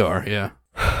doing it. They are, yeah.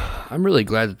 I'm really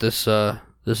glad that this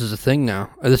is a thing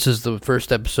now. This is the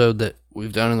first episode that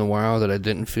we've done in a while that I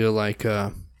didn't feel like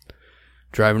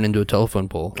driving into a telephone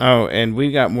pole. Oh, and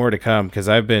we got more to come because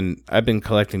I've been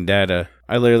collecting data.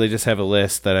 I literally just have a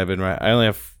list that I've been writing. I only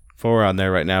have 4 on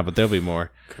there right now, but there'll be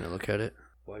more. Can I look at it?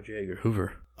 Y. J. Edgar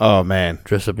Hoover. Oh man,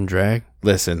 Dress up in drag.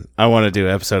 Listen, I want to do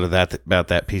an episode of that about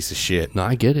that piece of shit. No,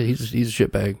 I get it. He's a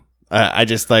shitbag. I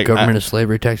just Government is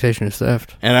slavery, taxation is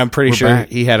theft. And I'm pretty We're sure back.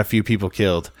 he had a few people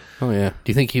killed. Oh yeah. Do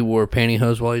you think he wore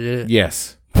pantyhose while he did it?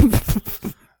 Yes.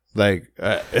 I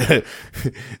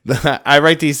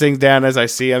write these things down as I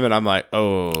see them, and I'm like,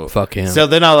 oh, Fuck him. So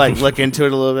then I'll look into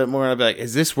it a little bit more, and I'll be like,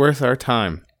 is this worth our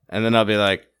time? And then I'll be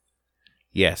like,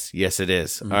 yes, it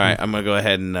is. Mm-hmm. All right, I'm gonna go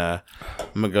ahead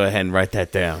and write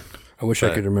that down. I wish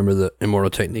I could remember the Immortal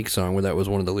Technique song where that was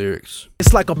one of the lyrics.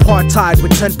 It's like apartheid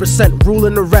with 10%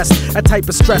 ruling the rest. That type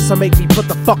of stress will make me put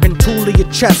the fucking tool in your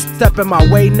chest. Step in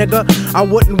my way, nigga, I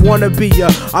wouldn't wanna be ya.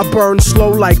 I burn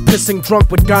slow like pissing drunk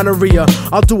with gonorrhea.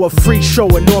 I'll do a free show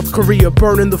in North Korea,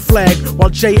 burning the flag, while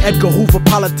J. Edgar Hoover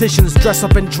politicians dress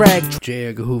up in drag. J.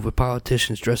 Edgar Hoover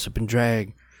politicians dress up in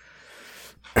drag.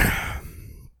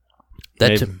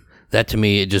 That to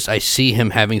me, I see him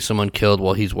having someone killed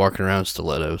while he's walking around in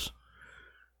stilettos.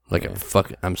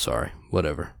 I'm sorry,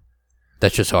 whatever.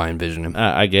 That's just how I envision him.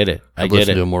 I get it. I've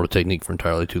listened to Immortal Technique for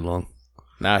entirely too long.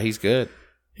 Nah, he's good.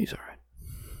 He's all right.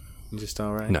 He's just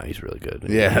all right. No, he's really good.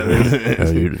 Yeah.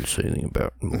 No, you didn't say anything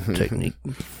about Immortal Technique.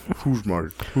 Who's my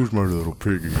little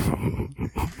piggy?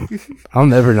 I'll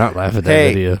never not laugh at that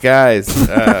Hey video. guys,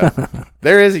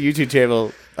 there is a YouTube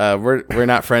channel We're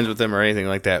not friends with him or anything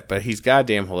like that, but he's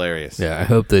goddamn hilarious. Yeah, I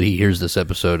hope that he hears this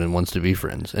episode and wants to be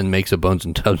friends and makes a Bones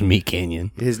and Tubs Meat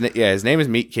Canyon. His name is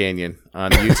Meat Canyon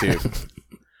on YouTube.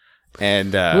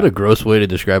 And what a gross way to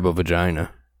describe a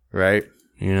vagina. Right?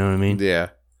 You know what I mean? Yeah.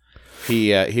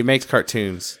 He makes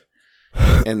cartoons,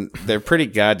 and they're pretty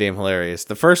goddamn hilarious.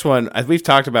 The first one, we've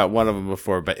talked about one of them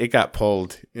before, but it got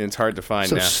pulled, and it's hard to find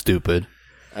So now. stupid.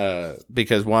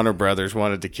 Because Warner Brothers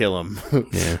wanted to kill him.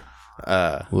 Yeah.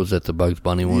 What was that, the Bugs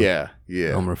Bunny one? Yeah.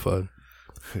 Elmer Fudd.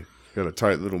 Got a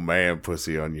tight little man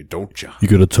pussy on you, don't ya? You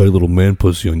got a tight little man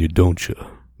pussy on you, don't you?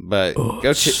 But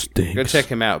go check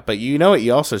him out. But you know what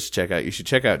you also should check out? You should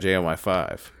check out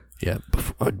JNY5. Yeah.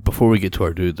 Before we get to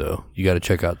our dude, though, you got to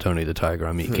check out Tony the Tiger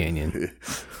on Meat Canyon.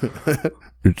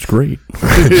 It's great. But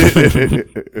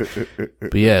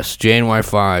yes,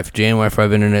 JNY5.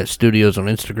 JNY5 Internet Studios on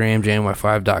Instagram,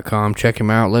 JNY5.com. Check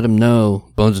him out. Let him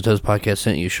know Bones and Toes Podcast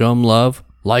sent you. Show him love.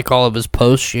 Like all of his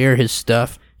posts. Share his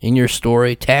stuff in your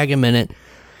story. Tag him in it.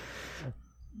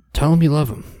 Tell him you love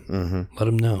him. Mm-hmm. Let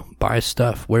him know. Buy his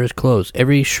stuff. Wear his clothes.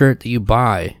 Every shirt that you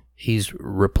buy, he's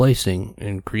replacing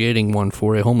and creating one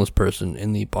for a homeless person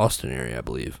in the Boston area, I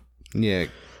believe. Yeah.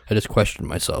 I just questioned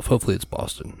myself. Hopefully it's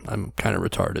Boston. I'm kind of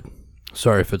retarded.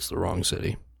 Sorry if it's the wrong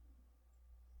city.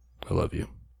 I love you.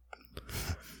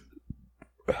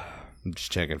 I'm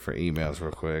just checking for emails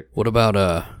real quick. What about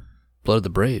Blood of the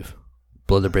Brave?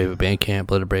 Blood of the Brave at Bandcamp,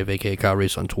 Blood of the Brave aka Kyle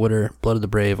Reese on Twitter, Blood of the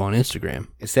Brave on Instagram.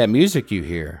 It's that music you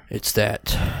hear. It's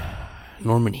that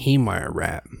Norman Heemeyer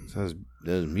rap.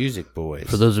 Those music boys.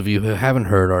 For those of you who haven't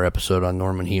heard our episode on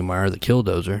Norman Heemeyer, the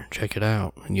Killdozer, check it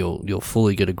out, and you'll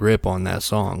fully get a grip on that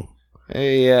song.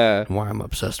 Hey, and why I'm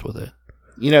obsessed with it.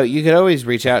 You know, you could always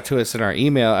reach out to us in our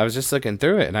email. I was just looking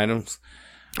through it, and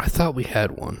I thought we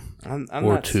had one. I'm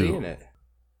or not two. seeing it.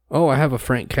 Oh, I have a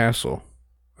Frank Castle.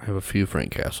 I have a few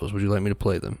Frank Castles. Would you like me to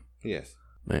play them? Yes.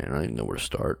 Man, I don't even know where to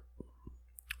start.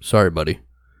 Sorry, buddy.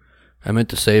 I meant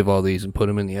to save all these and put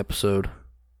them in the episode,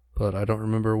 but I don't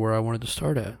remember where I wanted to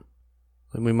start at.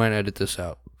 We might edit this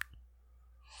out.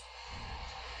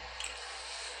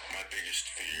 My biggest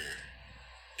fear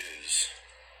is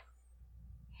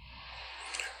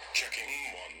checking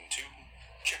 1, 2,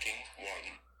 checking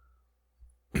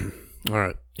 1. All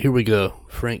right, here we go.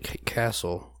 Frank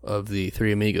Castle of the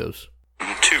Three Amigos.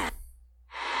 2.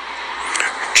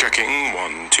 Checking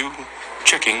 1, 2,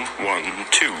 checking 1,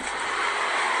 2.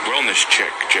 Wellness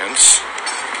check, gents.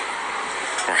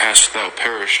 Or hast thou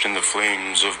perished in the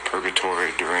flames of purgatory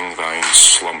during thine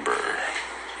slumber?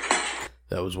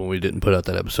 That was when we didn't put out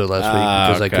that episode last week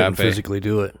because I couldn't copy. physically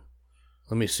do it.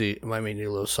 Let me see. I might need a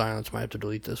little silence. Might have to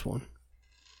delete this one.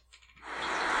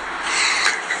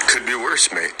 Could be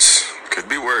worse, mates. Could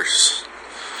be worse.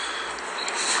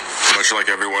 Much like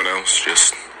everyone else,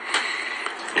 just,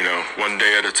 one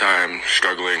day at a time,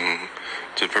 struggling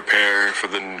to prepare for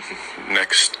the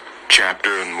next chapter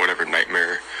in whatever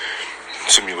nightmare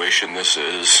simulation this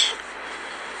is.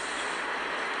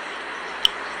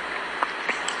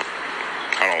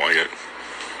 I don't like it.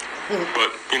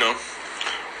 But,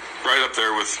 right up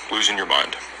there with losing your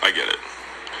mind. I get it.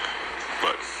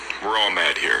 But we're all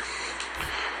mad here.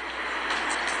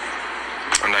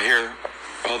 And I hear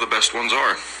all the best ones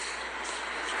are.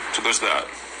 So there's that.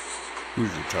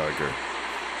 Who's your tiger?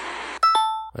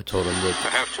 I told him that. I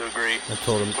have to agree. I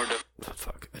told him.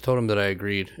 I told him that I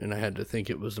agreed, and I had to think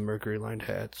it was the Mercury-lined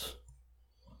hats.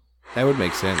 That would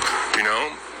make sense.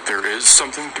 There is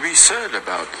something to be said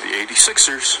about the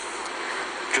 86ers.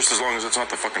 Just as long as it's not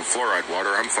the fucking fluoride water,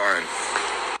 I'm fine.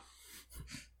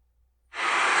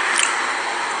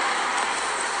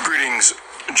 Greetings,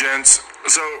 gents.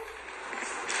 So,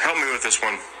 help me with this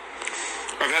one.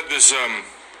 I've had this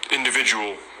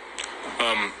individual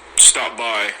stop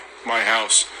by my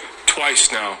house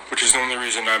twice now, which is the only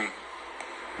reason I'm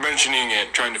mentioning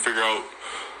it, trying to figure out.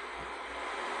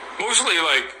 Mostly,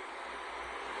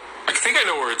 I think I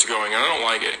know where it's going, and I don't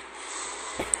like it.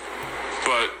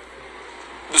 But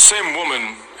the same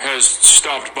woman has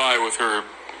stopped by with her,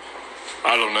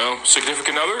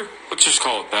 significant other? Let's just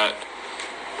call it that.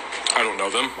 I don't know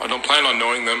them. I don't plan on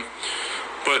knowing them.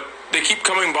 But they keep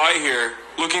coming by here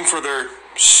looking for their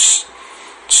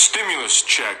stimulus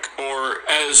check, or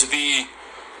as the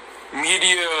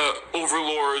media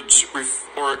overlords,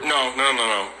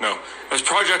 no. As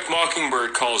Project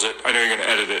Mockingbird calls it, I know you're going to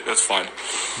edit it, that's fine.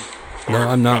 No,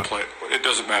 I'm not. Play it. It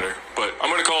doesn't matter, but I'm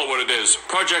going to call it what it is.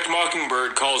 Project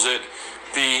Mockingbird calls it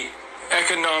the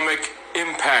economic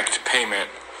impact payment.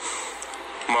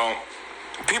 Well,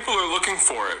 people are looking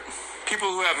for it. People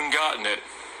who haven't gotten it.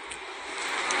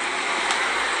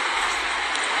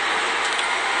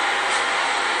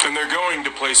 And And they're going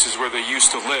to places where they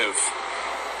used to live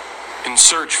in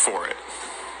search for it.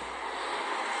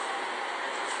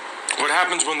 What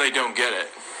happens when they don't get it?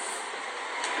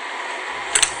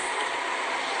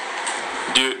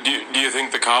 Do you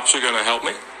think the cops are going to help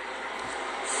me?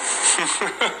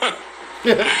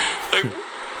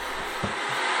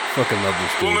 Fucking love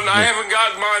this dude. Woman, I haven't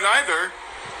got mine either.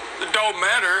 It don't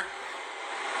matter.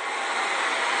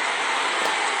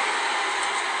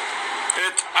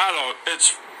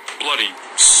 It's bloody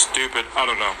stupid. I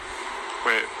don't know.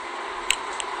 Wait.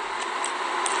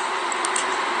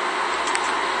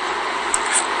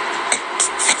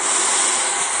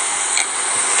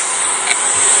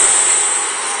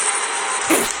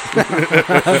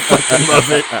 I fucking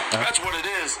love it. That's what it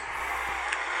is.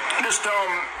 Just,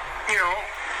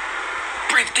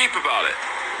 breathe deep about it.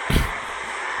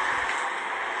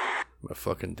 My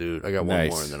fucking dude. I got one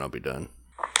Nice. more and then I'll be done.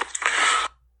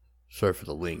 Sorry for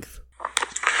the length.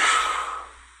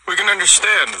 We can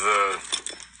understand the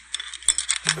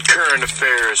current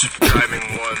affairs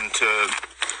driving one to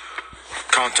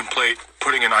contemplate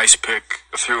putting an ice pick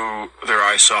through their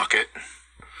eye socket.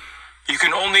 You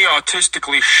can only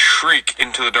autistically shriek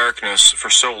into the darkness for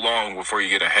so long before you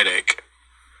get a headache.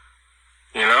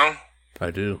 You know?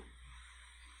 I do.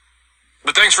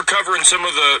 But thanks for covering some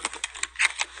of the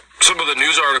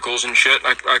news articles and shit.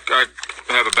 I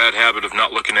have a bad habit of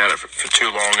not looking at it for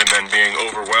too long and then being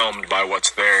overwhelmed by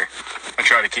what's there. I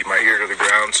try to keep my ear to the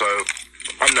ground so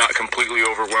I'm not completely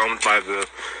overwhelmed by the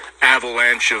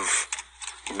avalanche of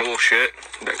bullshit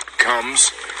that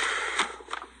comes.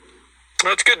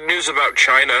 That's good news about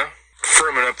China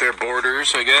firming up their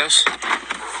borders, I guess.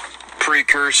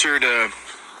 Precursor to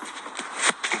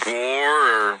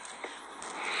war or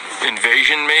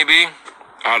invasion, maybe?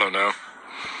 I don't know.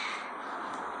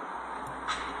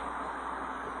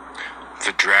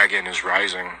 The dragon is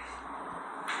rising.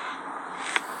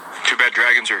 Too bad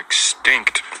dragons are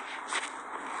extinct.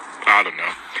 I don't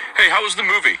know. Hey, how was the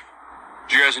movie?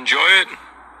 Did you guys enjoy it?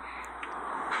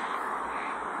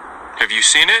 Have you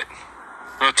seen it?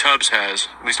 Well, Tubbs has.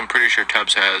 At least I'm pretty sure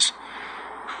Tubbs has.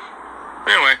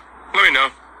 Anyway, let me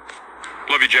know.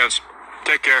 Love you, gents.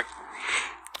 Take care.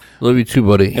 Love you too,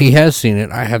 buddy. He has seen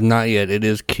it. I have not yet. It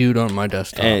is queued on my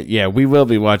desktop. And yeah, we will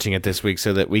be watching it this week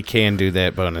so that we can do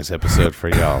that bonus episode for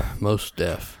y'all. Most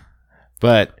deaf.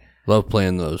 But Love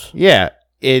playing those. yeah,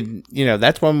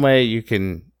 that's one way you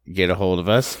can get a hold of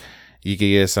us. You can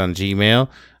get us on Gmail.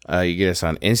 You get us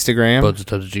on Instagram.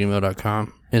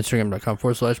 bonesandtubs@gmail.com,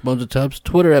 Instagram.com/bonesandtubs,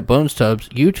 Twitter @bonestubs,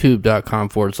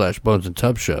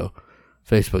 YouTube.com/bonesandtubs,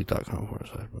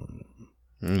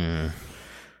 Facebook.com/bones.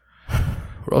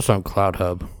 We're also on Cloud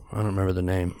Hub. I don't remember the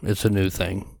name. It's a new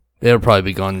thing. It'll probably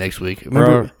be gone next week.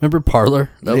 Remember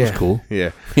Parler? That was cool. Yeah.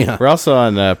 Yeah. We're also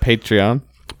on Patreon,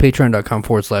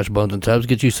 Patreon.com/bonesandtubs.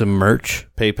 Get you some merch.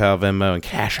 PayPal, Venmo, and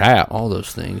Cash Out. All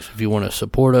those things if you want to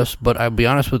support us. But I'll be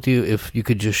honest with you, if you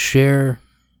could just share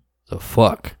the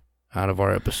fuck out of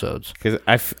our episodes. Because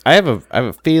I have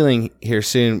a feeling here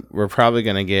soon we're probably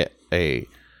going to get a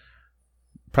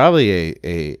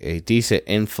decent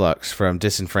influx from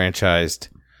Disenfranchised.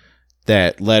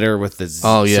 That letter with the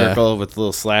circle with the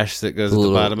little slash that goes at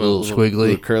the bottom, a little squiggly,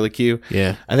 little curly Q.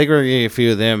 Yeah, I think we're gonna get a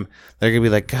few of them. They're gonna be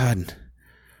like, God,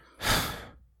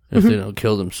 if they don't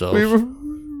kill themselves, we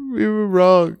were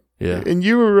wrong. Yeah, and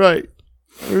you were right.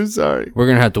 We're sorry. We're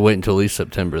gonna have to wait until at least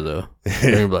September, though.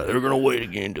 They're gonna wait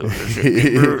again.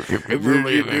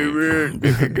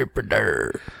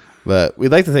 But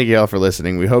we'd like to thank you all for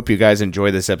listening. We hope you guys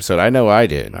enjoyed this episode. I know I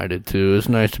did. I did too. It's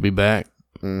nice to be back.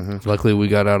 Mm-hmm. Luckily, we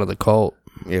got out of the cult.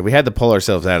 Yeah, we had to pull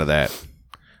ourselves out of that.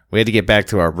 We had to get back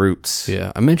to our roots.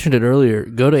 Yeah, I mentioned it earlier.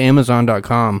 Go to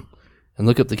Amazon.com and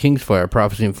look up The Kingsfire,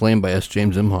 Prophecy and Flame by S.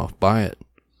 James Imhoff. Buy it.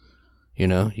 You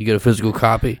know, you get a physical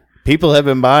copy. People have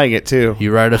been buying it too.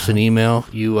 You write us an email.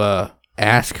 You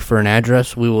ask for an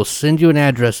address. We will send you an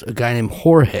address. A guy named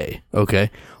Jorge.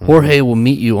 Okay, Jorge will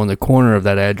meet you on the corner of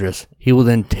that address. He will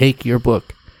then take your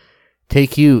book,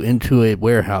 take you into a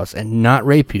warehouse, and not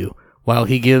rape you. While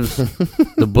he gives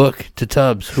the book to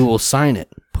Tubbs, who will sign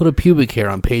it, put a pubic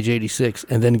hair on page 86,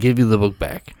 and then give you the book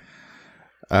back.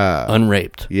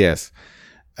 Unraped. Yes.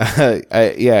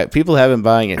 Yeah, people have been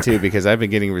buying it too because I've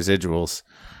been getting residuals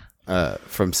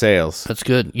from sales. That's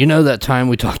good. You know that time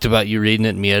we talked about you reading it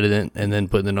and me editing it and then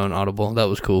putting it on Audible? That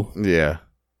was cool. Yeah.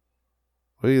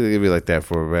 What do you give me like that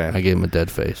for, man? I gave him a dead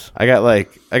face. I got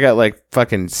like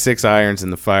fucking 6 irons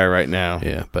in the fire right now.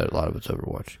 Yeah, but a lot of it's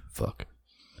Overwatch. Fuck.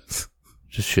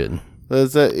 Just shitting.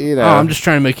 I'm just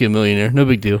trying to make you a millionaire. No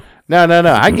big deal. No.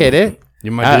 I get it.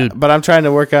 You're my dude. But I'm trying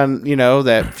to work on,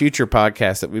 that future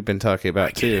podcast that we've been talking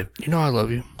about too. You know I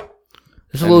love you.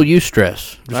 It's a little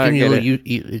eustress. Just I give me a get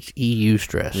little it's EU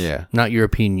stress. Yeah. Not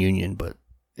European Union, but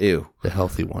Ew. the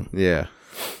healthy one. Yeah.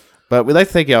 But we'd like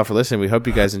to thank you all for listening. We hope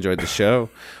you guys enjoyed the show.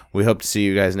 We hope to see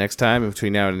you guys next time. And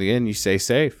between now and again, you stay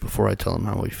safe. Before I tell them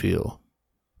how we feel,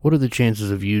 what are the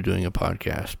chances of you doing a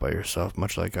podcast by yourself,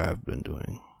 much like I've been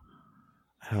doing?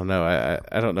 I don't know.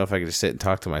 I don't know if I could just sit and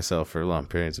talk to myself for long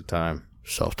periods of time.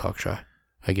 Self-talk shy.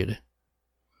 I get it.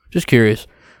 Just curious.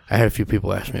 I had a few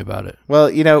people ask me about it. Well,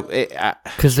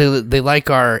 Because they like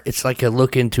it's like a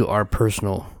look into our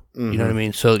personal, you know what I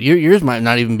mean? So yours might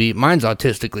not even be, mine's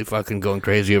autistically fucking going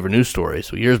crazy over news stories.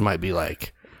 So yours might be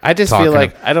like, I just feel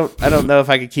like I don't know if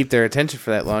I could keep their attention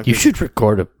for that long. You should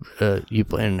record you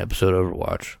playing an episode of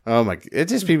Overwatch. Oh my! It'd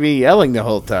just be me yelling the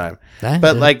whole time.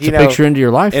 But like it's a picture into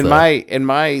your life. In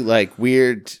my like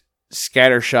weird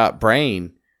scattershot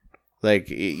brain, like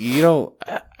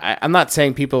I'm not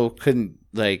saying people couldn't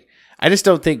like. I just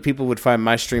don't think people would find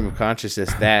my stream of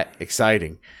consciousness that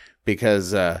exciting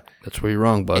because that's where you're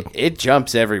wrong, bud. It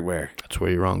jumps everywhere. That's where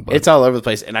you're wrong, bud. It's all over the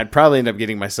place, and I'd probably end up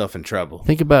getting myself in trouble.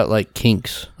 Think about like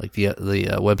Kinks, like the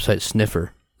website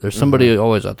Sniffer. There's somebody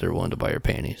always out there willing to buy your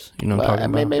panties. You know what I'm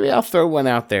talking about? Maybe I'll throw one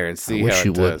out there and see how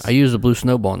it does. I used a blue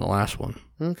snowball in the last one.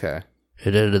 Okay.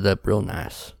 It edited up real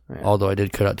nice. Yeah. Although I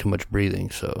did cut out too much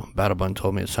breathing, so Battlebun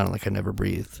told me it sounded like I never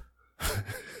breathed.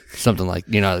 Something like,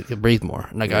 breathe more.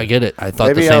 Like, I get it. I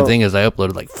thought the same thing as I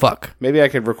uploaded, like, fuck. Maybe I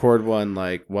could record one,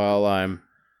 like, while I'm,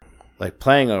 like,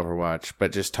 playing Overwatch,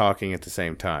 but just talking at the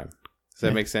same time. Does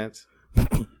that make sense?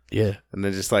 Yeah. And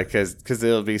then just, like, because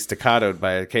it'll be staccatoed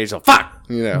by occasional, fuck!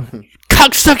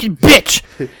 Cocksucking bitch!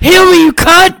 Heal me, you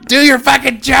cunt! Do your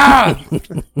fucking job!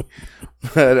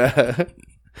 But,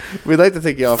 we'd like to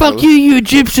thank you all Fuck you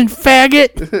Egyptian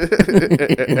faggot!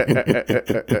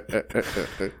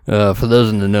 For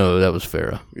those in the know, that was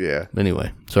Farrah. Yeah.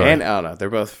 Anyway, sorry. And Anna. They're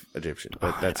both Egyptian,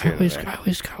 but that's here. I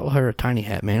always call her a tiny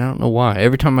hat, man. I don't know why.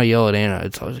 Every time I yell at Anna,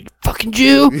 it's always like, fucking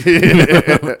Jew!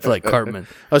 It's like Cartman.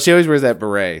 Oh, she always wears that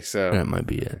beret, so. That might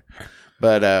be it.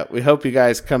 But we hope you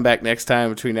guys come back next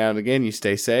time. Between now and again, you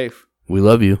stay safe. We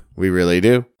love you. We really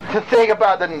do.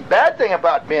 The bad thing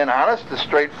about being honest, the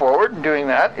straightforward, and doing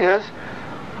that is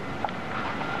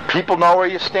people know where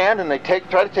you stand and they try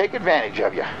to take advantage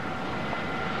of you.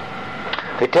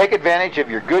 They take advantage of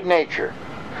your good nature.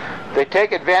 They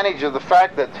take advantage of the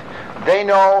fact that they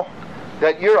know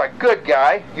that you're a good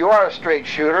guy, you are a straight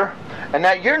shooter, and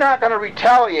that you're not going to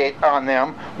retaliate on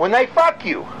them when they fuck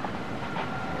you.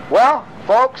 Well,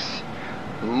 folks,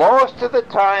 most of the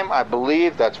time, I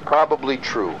believe that's probably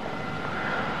true.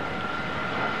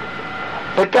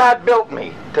 But God built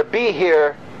me to be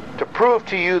here to prove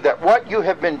to you that what you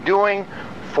have been doing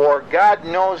for God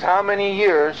knows how many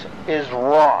years is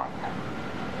wrong.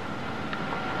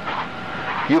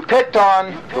 You picked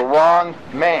on the wrong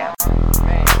man.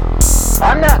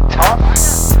 I'm not tough.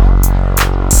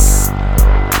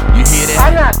 You hear that?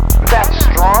 I'm not that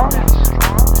strong.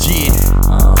 Yeah.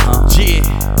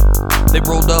 Yeah. They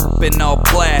rolled up in all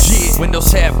black,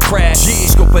 windows half cracked,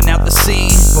 scoping out the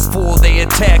scene before they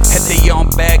attack. Had they on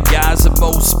bad guys in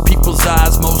most people's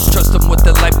eyes. Most trust them with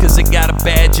their life cause they got a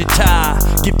badge and tie.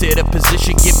 Gifted a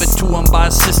position given to them by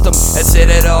a system that set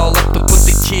it all up to put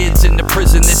the kids into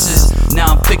prison. This is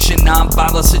non-fiction,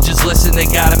 non-violence, so just listen.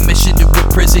 They got a mission to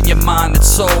imprison your mind and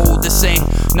soul. This ain't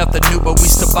nothing new, but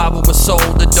we survive what we're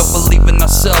sold. And don't believe in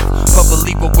ourselves, but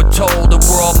believe what we're told. And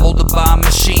we're all molded by a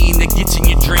machine that gets in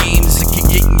your dreams. It can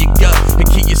get in your gut and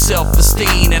kill your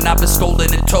self-esteem. And I've been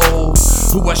scolded and told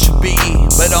who I should be,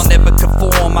 but I'll never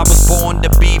conform. I was born to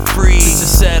be free. It's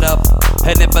a setup,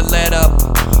 I never let up.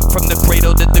 From the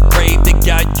cradle to the grave, they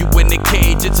got you in the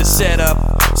cage. It's a setup,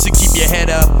 so keep your head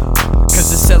up,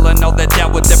 cause they're selling all that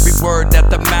doubt with every word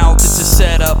at the mouth. It's a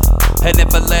setup, I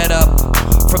never let up.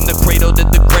 From the cradle to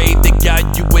the grave, they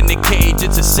got you in the cage.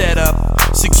 It's a setup,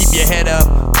 so keep your head up,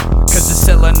 cause they're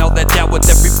selling all that doubt with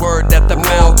every word at the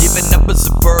mouth. Giving numbers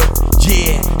a birth,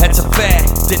 yeah, that's a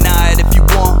fact. Deny it if you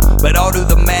want, but I'll do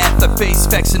the math. I face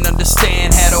facts and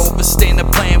understand how to overstand the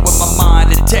plan with my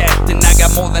mind intact. And I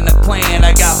got more than a plan,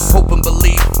 I got hope and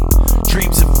belief,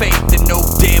 dreams and faith, and know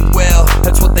damn well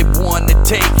that's what they want to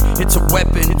take. It's a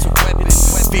weapon,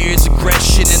 fear is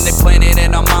aggression, and they plant it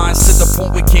in our minds to the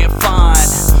point we can't find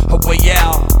a way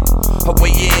out, a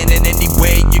way in. And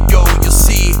anywhere you go, you'll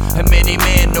see how many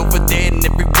men over there and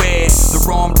everywhere.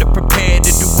 They're armed and prepared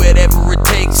to do whatever it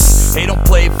takes. They don't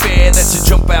play fair, that's a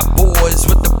jump out boys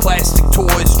with the plastic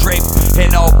toys draped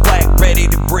in all black, ready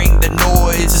to bring the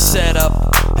noise. A setup,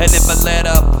 I never let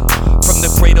up. From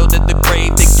the cradle to the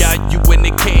grave, they got you in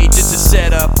the cage. It's a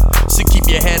setup, so keep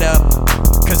your head up,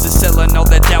 cause they're selling all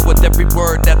that doubt with every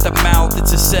word at the mouth.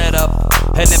 It's a setup,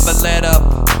 and never let up.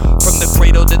 From the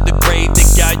cradle to the grave, they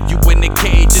got you in the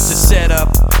cage, it's a setup.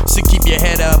 So keep your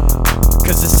head up,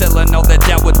 cause they're selling all that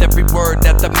doubt with every word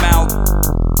at the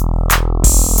mouth.